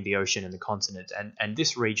between the ocean and the continent. And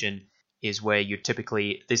this region is where you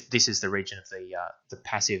typically, this is the region of the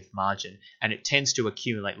passive margin, and it tends to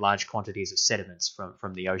accumulate large quantities of sediments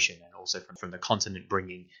from the ocean and also from the continent,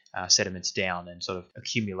 bringing sediments down and sort of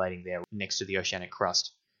accumulating there next to the oceanic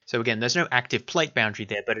crust. So again, there's no active plate boundary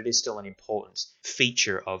there, but it is still an important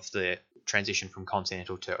feature of the transition from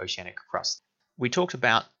continental to oceanic crust. We talked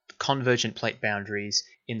about convergent plate boundaries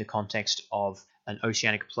in the context of an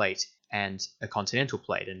oceanic plate and a continental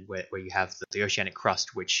plate, and where you have the oceanic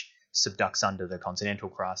crust, which subducts under the continental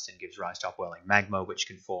crust and gives rise to upwelling magma, which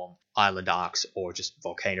can form island arcs or just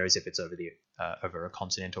volcanoes if it's over a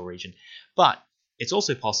continental region. But it's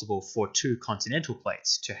also possible for two continental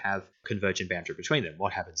plates to have convergent boundary between them.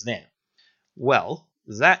 What happens then? Well,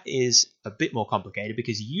 that is a bit more complicated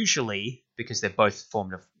because usually, because they're both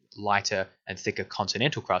formed of lighter and thicker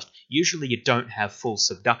continental crust, usually you don't have full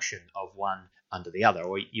subduction of one under the other,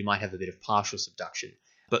 or you might have a bit of partial subduction.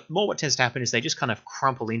 But more what tends to happen is they just kind of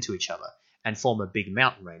crumple into each other and form a big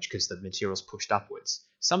mountain range because the material's pushed upwards.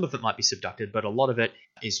 Some of it might be subducted, but a lot of it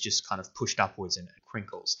is just kind of pushed upwards and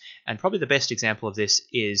crinkles. And probably the best example of this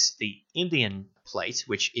is the Indian plate,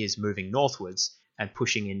 which is moving northwards and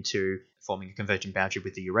pushing into forming a convergent boundary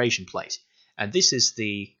with the Eurasian plate. And this is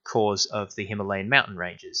the cause of the Himalayan mountain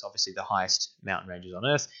ranges, obviously the highest mountain ranges on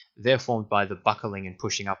Earth. They're formed by the buckling and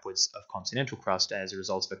pushing upwards of continental crust as a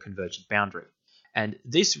result of a convergent boundary. And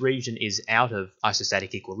this region is out of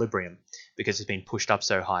isostatic equilibrium because it's been pushed up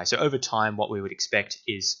so high. So over time, what we would expect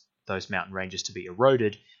is those mountain ranges to be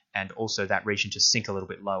eroded and also that region to sink a little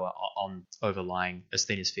bit lower on overlying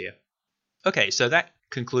asthenosphere. Okay, so that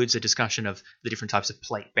concludes the discussion of the different types of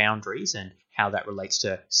plate boundaries and how that relates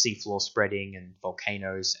to seafloor spreading and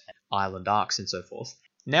volcanoes and island arcs and so forth.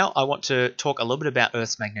 Now I want to talk a little bit about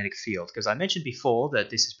Earth's magnetic field, because I mentioned before that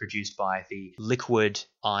this is produced by the liquid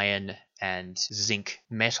iron and zinc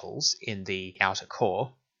metals in the outer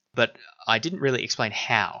core, but I didn't really explain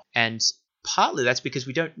how. And partly that's because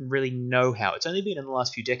we don't really know how. It's only been in the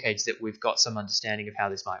last few decades that we've got some understanding of how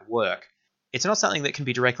this might work. It's not something that can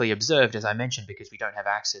be directly observed, as I mentioned, because we don't have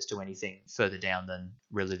access to anything further down than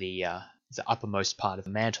really the uppermost part of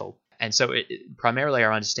the mantle. And so primarily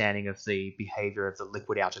our understanding of the behavior of the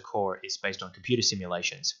liquid outer core is based on computer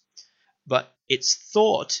simulations. But it's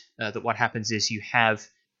thought that what happens is you have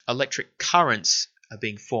electric currents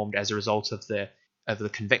being formed as a result of the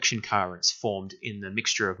convection currents formed in the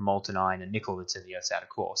mixture of molten iron and nickel that's in the Earth's outer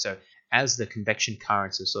core. So as the convection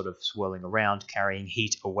currents are sort of swirling around, carrying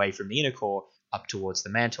heat away from the inner core up towards the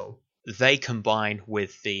mantle, they combine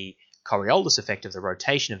with the Coriolis effect of the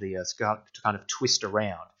rotation of the Earth to kind of twist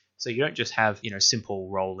around. So you don't just have simple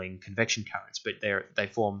rolling convection currents, but they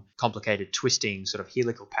form complicated twisting sort of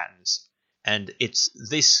helical patterns. And it's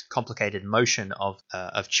this complicated motion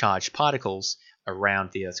of charged particles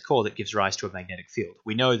around the Earth's core that gives rise to a magnetic field.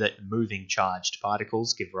 We know that moving charged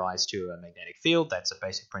particles give rise to a magnetic field. That's a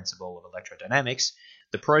basic principle of electrodynamics.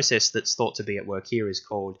 The process that's thought to be at work here is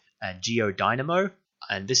called a geodynamo.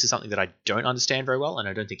 And this is something that I don't understand very well, and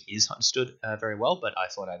I don't think is understood very well, but I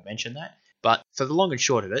thought I'd mention that. But for the long and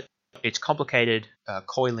short of it, it's complicated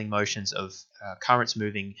coiling motions of currents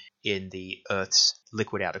moving in the Earth's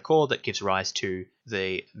liquid outer core that gives rise to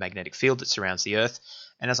the magnetic field that surrounds the Earth.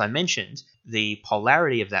 And as I mentioned, the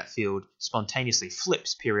polarity of that field spontaneously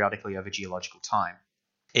flips periodically over geological time.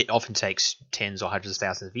 It often takes tens or hundreds of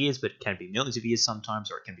thousands of years, but it can be millions of years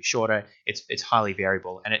sometimes, or it can be shorter. It's highly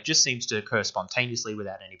variable, and it just seems to occur spontaneously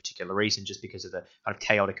without any particular reason, just because of the kind of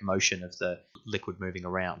chaotic motion of the liquid moving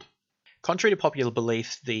around. Contrary to popular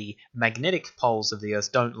belief, the magnetic poles of the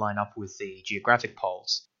Earth don't line up with the geographic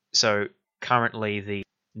poles. So currently the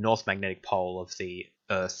north magnetic pole of the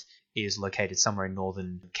Earth is located somewhere in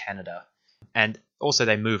northern Canada. And also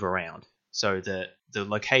they move around. So the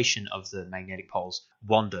location of the magnetic poles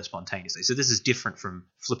wander spontaneously. So this is different from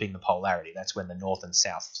flipping the polarity. That's when the north and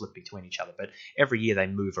south flip between each other. But every year they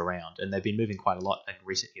move around, and they've been moving quite a lot in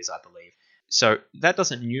recent years, I believe. So that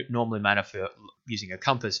doesn't normally matter for using a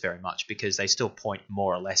compass very much, because they still point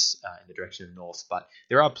more or less in the direction of north. But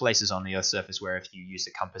there are places on the Earth's surface where if you use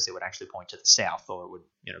the compass, it would actually point to the south, or it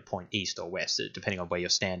would point east or west, depending on where you're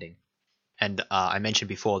standing. And I mentioned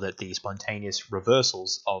before that the spontaneous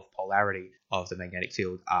reversals of polarity of the magnetic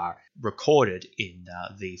field are recorded in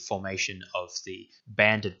the formation of the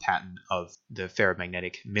banded pattern of the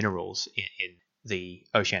ferromagnetic minerals in the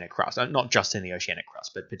oceanic crust. Not just in the oceanic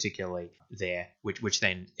crust, but particularly there, which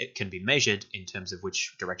then it can be measured in terms of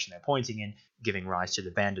which direction they're pointing in, giving rise to the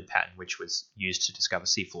banded pattern, which was used to discover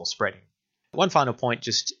seafloor spreading. One final point,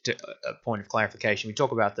 just a point of clarification. We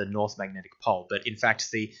talk about the North Magnetic Pole, but in fact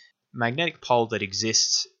the magnetic pole that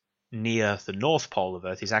exists near the North Pole of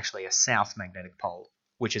Earth is actually a South Magnetic Pole,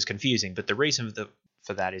 which is confusing. But the reason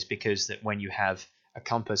for that is because that when you have a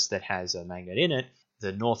compass that has a magnet in it,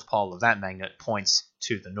 the North Pole of that magnet points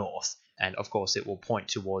to the north. And of course, it will point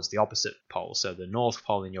towards the opposite pole. So the North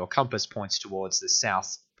Pole in your compass points towards the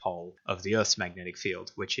South Pole of the Earth's magnetic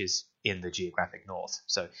field, which is in the geographic north.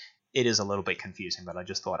 So it is a little bit confusing, but I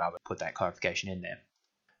just thought I would put that clarification in there.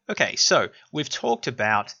 Okay, so we've talked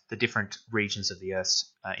about the different regions of the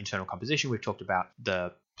Earth's internal composition. We've talked about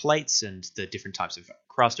the plates and the different types of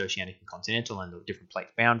crust, oceanic and continental, and the different plate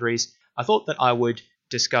boundaries. I thought that I would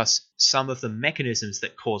discuss some of the mechanisms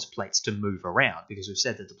that cause plates to move around, because we've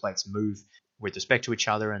said that the plates move with respect to each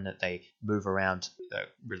other and that they move around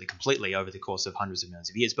really completely over the course of hundreds of millions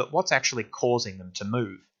of years. But what's actually causing them to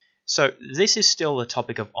move? So this is still a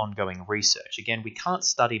topic of ongoing research. Again, we can't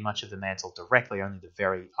study much of the mantle directly, only the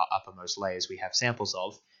very uppermost layers we have samples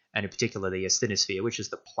of. and in particular the asthenosphere, which is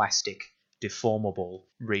the plastic, deformable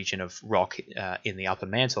region of rock in the upper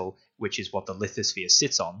mantle, which is what the lithosphere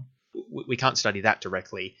sits on. We can't study that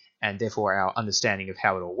directly, and therefore our understanding of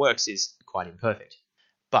how it all works is quite imperfect.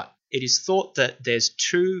 But it is thought that there's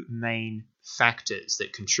two main factors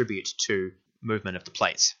that contribute to movement of the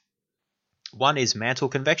plates. One is mantle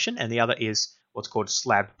convection, and the other is what's called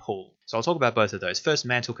slab pull. So I'll talk about both of those. First,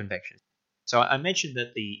 mantle convection. So I mentioned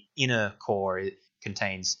that the inner core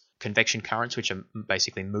contains convection currents, which are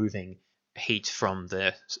basically moving heat from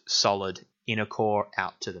the solid inner core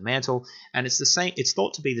out to the mantle, and it's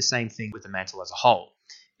thought to be the same thing with the mantle as a whole.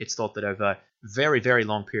 It's thought that over very, very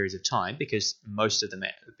long periods of time, because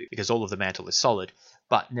all of the mantle is solid,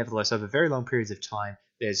 but nevertheless over very long periods of time,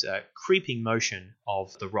 there's a creeping motion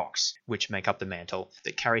of the rocks which make up the mantle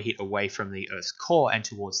that carry heat away from the Earth's core and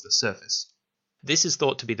towards the surface. This is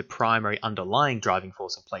thought to be the primary underlying driving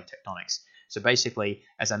force of plate tectonics. So basically,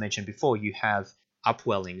 as I mentioned before, you have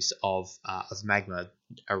upwellings of magma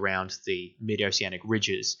around the mid-oceanic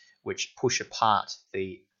ridges, which push apart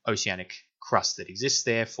the oceanic crust that exists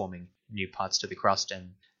there, forming new parts to the crust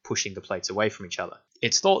and pushing the plates away from each other.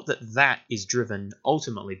 It's thought that that is driven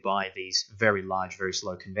ultimately by these very large, very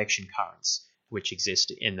slow convection currents, which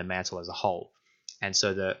exist in the mantle as a whole. And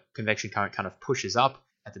so the convection current kind of pushes up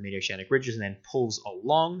at the mid-oceanic ridges and then pulls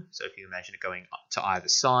along. So if you imagine it going to either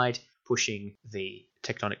side, pushing the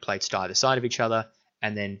tectonic plates to either side of each other,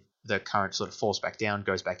 and then the current sort of falls back down,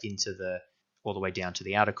 goes back into all the way down to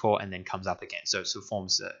the outer core, and then comes up again. So it sort of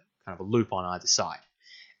forms a kind of a loop on either side.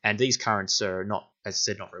 And these currents are not, as I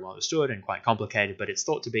said, not very well understood and quite complicated, but it's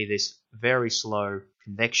thought to be this very slow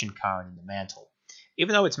convection current in the mantle.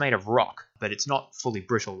 Even though it's made of rock, but it's not fully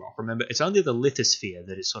brittle rock. Remember, it's only the lithosphere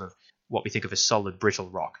that is sort of what we think of as solid brittle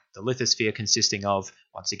rock. The lithosphere consisting of,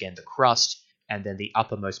 once again, the crust and then the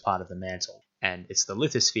uppermost part of the mantle. And it's the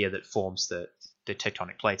lithosphere that forms the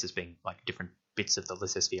tectonic plates as being like different bits of the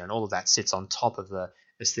lithosphere, and all of that sits on top of the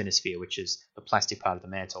asthenosphere, which is the plastic part of the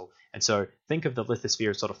mantle. And so think of the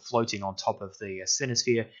lithosphere as sort of floating on top of the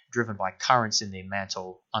asthenosphere, driven by currents in the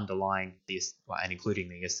mantle underlying and including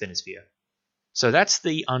the asthenosphere. So that's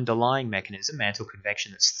the underlying mechanism, mantle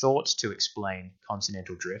convection, that's thought to explain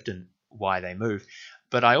continental drift and why they move.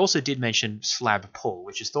 But I also did mention slab pull,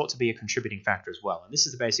 which is thought to be a contributing factor as well. And this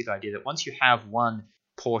is the basic idea that once you have one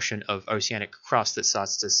portion of oceanic crust that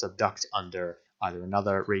starts to subduct under either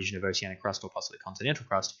another region of oceanic crust or possibly continental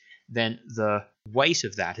crust, then the weight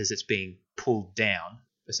of that as it's being pulled down,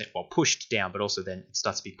 pushed down, but also then it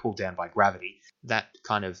starts to be pulled down by gravity. That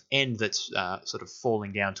kind of end that's sort of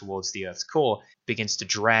falling down towards the Earth's core begins to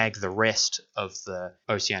drag the rest of the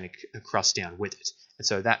oceanic crust down with it. And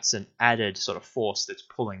so that's an added sort of force that's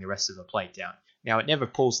pulling the rest of the plate down. Now, it never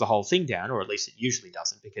pulls the whole thing down, or at least it usually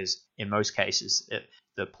doesn't, because in most cases,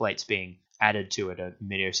 the plate's being added to at a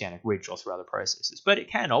mid-oceanic ridge or through other processes. But it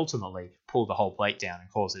can ultimately pull the whole plate down and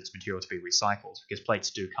cause its material to be recycled, because plates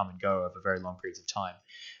do come and go over very long periods of time.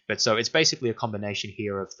 But so it's basically a combination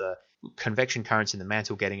here of the convection currents in the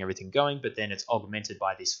mantle getting everything going, but then it's augmented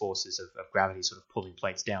by these forces of gravity sort of pulling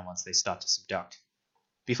plates down once they start to subduct.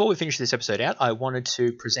 Before we finish this episode out, I wanted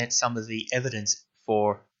to present some of the evidence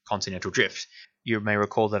for continental drift. You may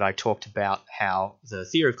recall that I talked about how the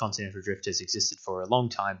theory of continental drift has existed for a long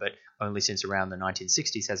time, but only since around the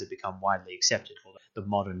 1960s has it become widely accepted, or the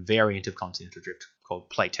modern variant of continental drift called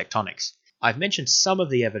plate tectonics. I've mentioned some of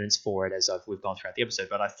the evidence for it as we've gone throughout the episode,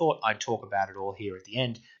 but I thought I'd talk about it all here at the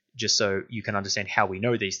end, just so you can understand how we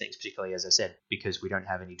know these things, particularly, as I said, because we don't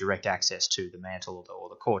have any direct access to the mantle or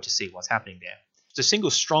the core to see what's happening there. The single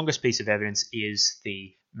strongest piece of evidence is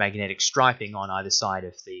the magnetic striping on either side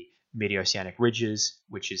of the mid-oceanic ridges,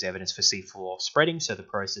 which is evidence for seafloor spreading, so the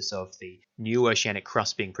process of the new oceanic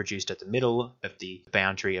crust being produced at the middle of the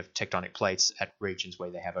boundary of tectonic plates at regions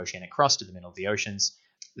where they have oceanic crust in the middle of the oceans.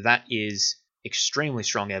 That is extremely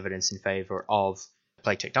strong evidence in favor of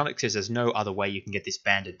plate tectonics, because there's no other way you can get this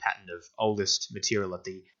banded pattern of oldest material at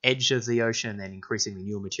the edge of the ocean, then increasingly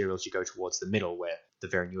newer materials you go towards the middle where the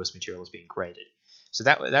very newest material is being created. So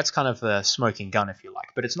that's kind of a smoking gun, if you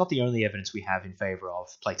like, but it's not the only evidence we have in favor of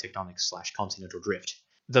plate tectonics / continental drift.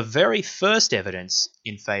 The very first evidence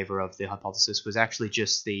in favor of the hypothesis was actually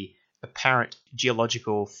just the apparent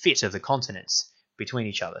geological fit of the continents between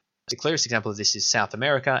each other. The clearest example of this is South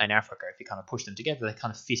America and Africa. If you kind of push them together, they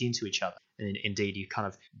kind of fit into each other. And indeed, you kind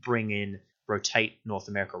of rotate North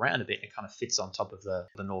America around a bit, and it kind of fits on top of the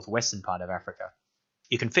northwestern part of Africa.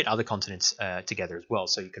 You can fit other continents together as well,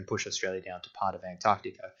 so you can push Australia down to part of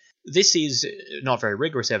Antarctica. This is not very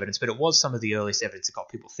rigorous evidence, but it was some of the earliest evidence that got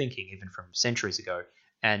people thinking, even from centuries ago.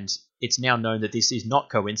 And it's now known that this is not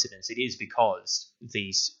coincidence. It is because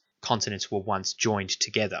these continents were once joined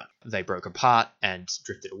together. They broke apart and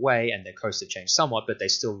drifted away, and their coasts have changed somewhat, but they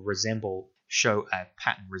still show a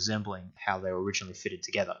pattern resembling how they were originally fitted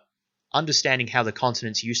together. Understanding how the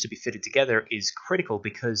continents used to be fitted together is critical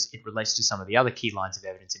because it relates to some of the other key lines of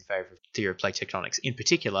evidence in favor of the theory of plate tectonics, in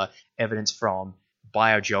particular, evidence from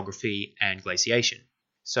biogeography and glaciation.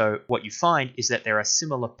 So what you find is that there are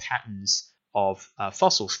similar patterns of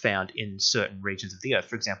fossils found in certain regions of the Earth.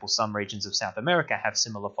 For example, some regions of South America have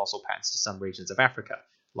similar fossil patterns to some regions of Africa.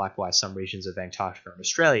 Likewise, some regions of Antarctica and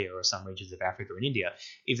Australia, or some regions of Africa and India,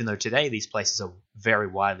 even though today these places are very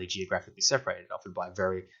widely geographically separated, often by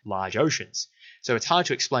very large oceans. So it's hard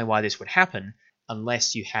to explain why this would happen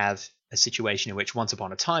unless you have a situation in which once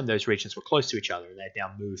upon a time those regions were close to each other and they've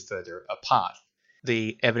now moved further apart.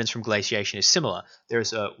 The evidence from glaciation is similar. There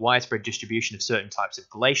is a widespread distribution of certain types of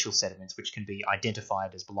glacial sediments which can be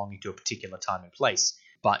identified as belonging to a particular time and place,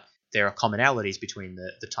 but there are commonalities between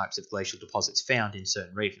the types of glacial deposits found in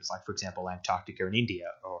certain regions, like, for example, Antarctica and India,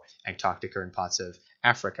 or Antarctica and parts of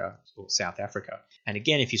Africa, or South Africa. And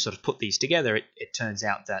again, if you sort of put these together, it turns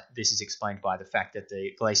out that this is explained by the fact that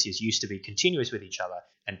the glaciers used to be continuous with each other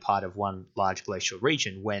and part of one large glacial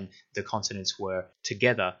region when the continents were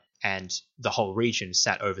together and the whole region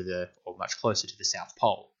sat over or much closer to the South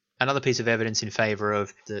Pole. Another piece of evidence in favor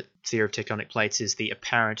of the theory of tectonic plates is the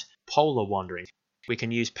apparent polar wandering. We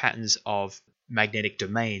can use patterns of magnetic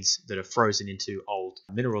domains that are frozen into old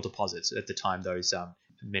mineral deposits at the time those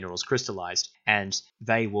minerals crystallized, and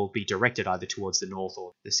they will be directed either towards the north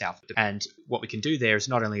or the south. And what we can do there is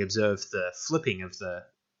not only observe the flipping of the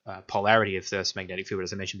polarity of the Earth's magnetic field,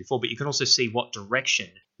 as I mentioned before, but you can also see what direction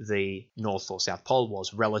the north or south pole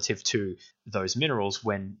was relative to those minerals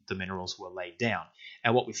when the minerals were laid down.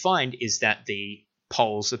 And what we find is that the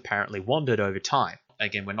poles apparently wandered over time.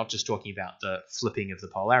 Again, we're not just talking about the flipping of the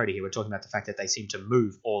polarity here, we're talking about the fact that they seem to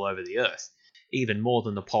move all over the Earth, even more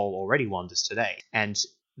than the pole already wanders today. And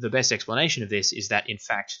the best explanation of this is that, in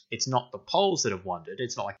fact, it's not the poles that have wandered.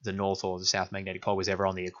 It's not like the north or the south magnetic pole was ever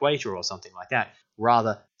on the equator or something like that.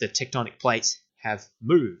 Rather, the tectonic plates have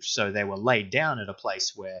moved. So they were laid down at a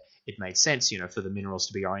place where it made sense, for the minerals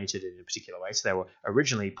to be oriented in a particular way. So they were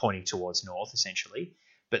originally pointing towards north, essentially,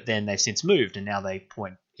 but then they've since moved and now they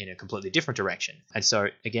point in a completely different direction. And so,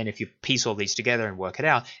 again, if you piece all these together and work it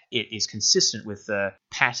out, it is consistent with the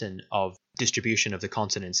pattern of distribution of the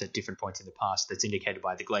continents at different points in the past that's indicated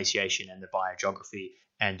by the glaciation and the biogeography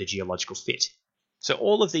and the geological fit. So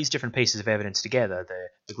all of these different pieces of evidence together,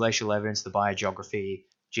 the glacial evidence, the biogeography,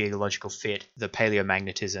 geological fit, the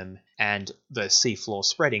paleomagnetism, and the seafloor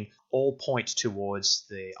spreading, all point towards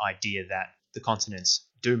the idea that the continents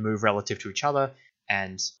do move relative to each other,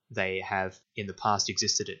 and they have in the past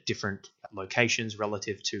existed at different locations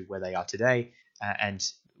relative to where they are today. And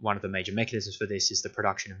one of the major mechanisms for this is the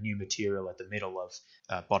production of new material at the middle of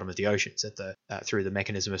bottom of the oceans through the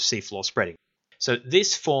mechanism of seafloor spreading. So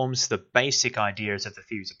this forms the basic ideas of the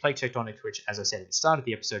theories of plate tectonics, which, as I said at the start of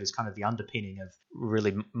the episode, is kind of the underpinning of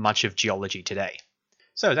really much of geology today.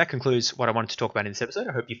 So that concludes what I wanted to talk about in this episode.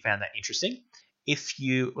 I hope you found that interesting. If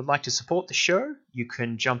you would like to support the show, you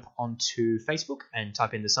can jump onto Facebook and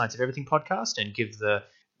type in the Science of Everything podcast and give the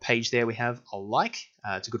page there we have a like.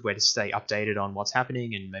 It's a good way to stay updated on what's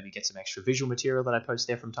happening and maybe get some extra visual material that I post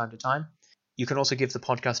there from time to time. You can also give the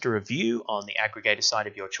podcast a review on the aggregator site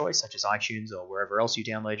of your choice, such as iTunes or wherever else you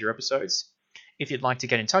download your episodes. If you'd like to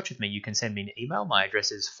get in touch with me, you can send me an email. My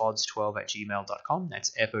address is fods12@gmail.com.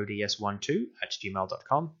 That's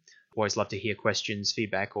fods12@gmail.com. Always love to hear questions,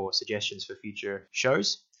 feedback, or suggestions for future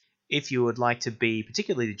shows. If you would like to be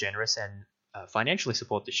particularly generous and financially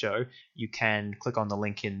support the show, you can click on the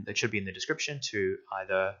link that should be in the description to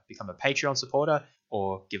either become a Patreon supporter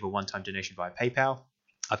or give a one-time donation via PayPal.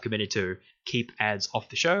 I've committed to keep ads off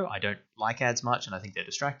the show. I don't like ads much, and I think they're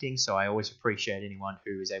distracting, so I always appreciate anyone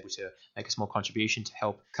who is able to make a small contribution to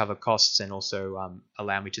help cover costs and also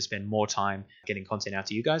allow me to spend more time getting content out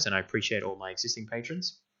to you guys, and I appreciate all my existing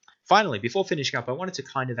patrons. Finally, before finishing up, I wanted to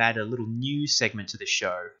kind of add a little new segment to the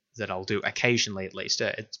show that I'll do occasionally at least.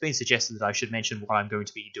 It's been suggested that I should mention what I'm going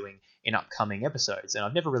to be doing in upcoming episodes, and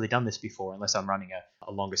I've never really done this before unless I'm running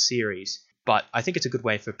a longer series, but I think it's a good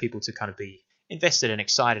way for people to kind of be invested and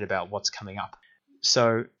excited about what's coming up.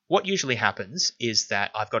 So what usually happens is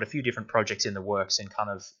that I've got a few different projects in the works, and kind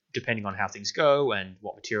of depending on how things go and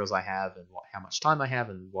what materials I have and how much time I have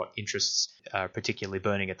and what interests are particularly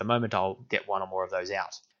burning at the moment, I'll get one or more of those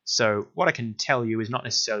out. So what I can tell you is not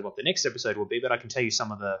necessarily what the next episode will be, but I can tell you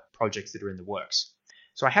some of the projects that are in the works.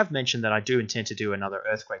 So I have mentioned that I do intend to do another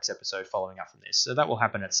earthquakes episode following up from this. So that will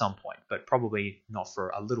happen at some point, but probably not for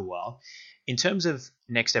a little while. In terms of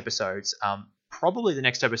next episodes, probably the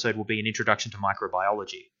next episode will be an introduction to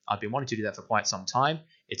microbiology. I've been wanting to do that for quite some time.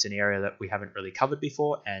 It's an area that we haven't really covered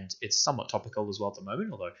before, and it's somewhat topical as well at the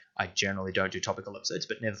moment, although I generally don't do topical episodes,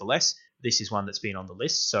 but nevertheless, this is one that's been on the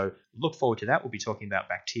list, so look forward to that. We'll be talking about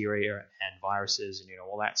bacteria and viruses and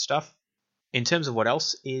all that stuff. In terms of what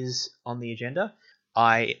else is on the agenda,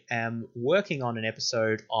 I am working on an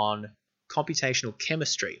episode on computational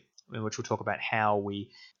chemistry, in which we'll talk about how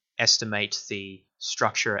we estimate the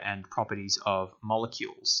structure and properties of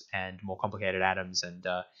molecules and more complicated atoms, and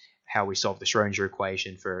how we solve the Schrödinger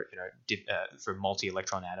equation for for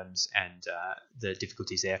multi-electron atoms and the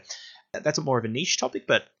difficulties there. That's more of a niche topic,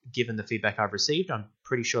 but given the feedback I've received, I'm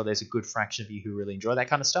pretty sure there's a good fraction of you who really enjoy that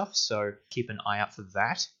kind of stuff, so keep an eye out for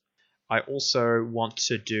that. I also want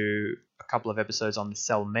to do a couple of episodes on the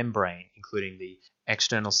cell membrane, including the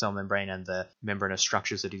external cell membrane and the membranous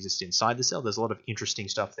structures that exist inside the cell. There's a lot of interesting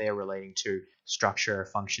stuff there relating to structure,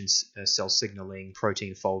 functions, cell signaling,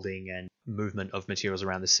 protein folding, and movement of materials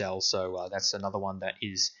around the cell. So that's another one that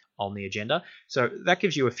is on the agenda. So that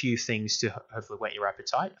gives you a few things to hopefully whet your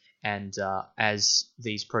appetite. And as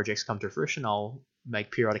these projects come to fruition, I'll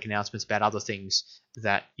make periodic announcements about other things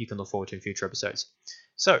that you can look forward to in future episodes.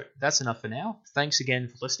 So that's enough for now. Thanks again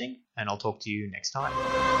for listening, and I'll talk to you next time.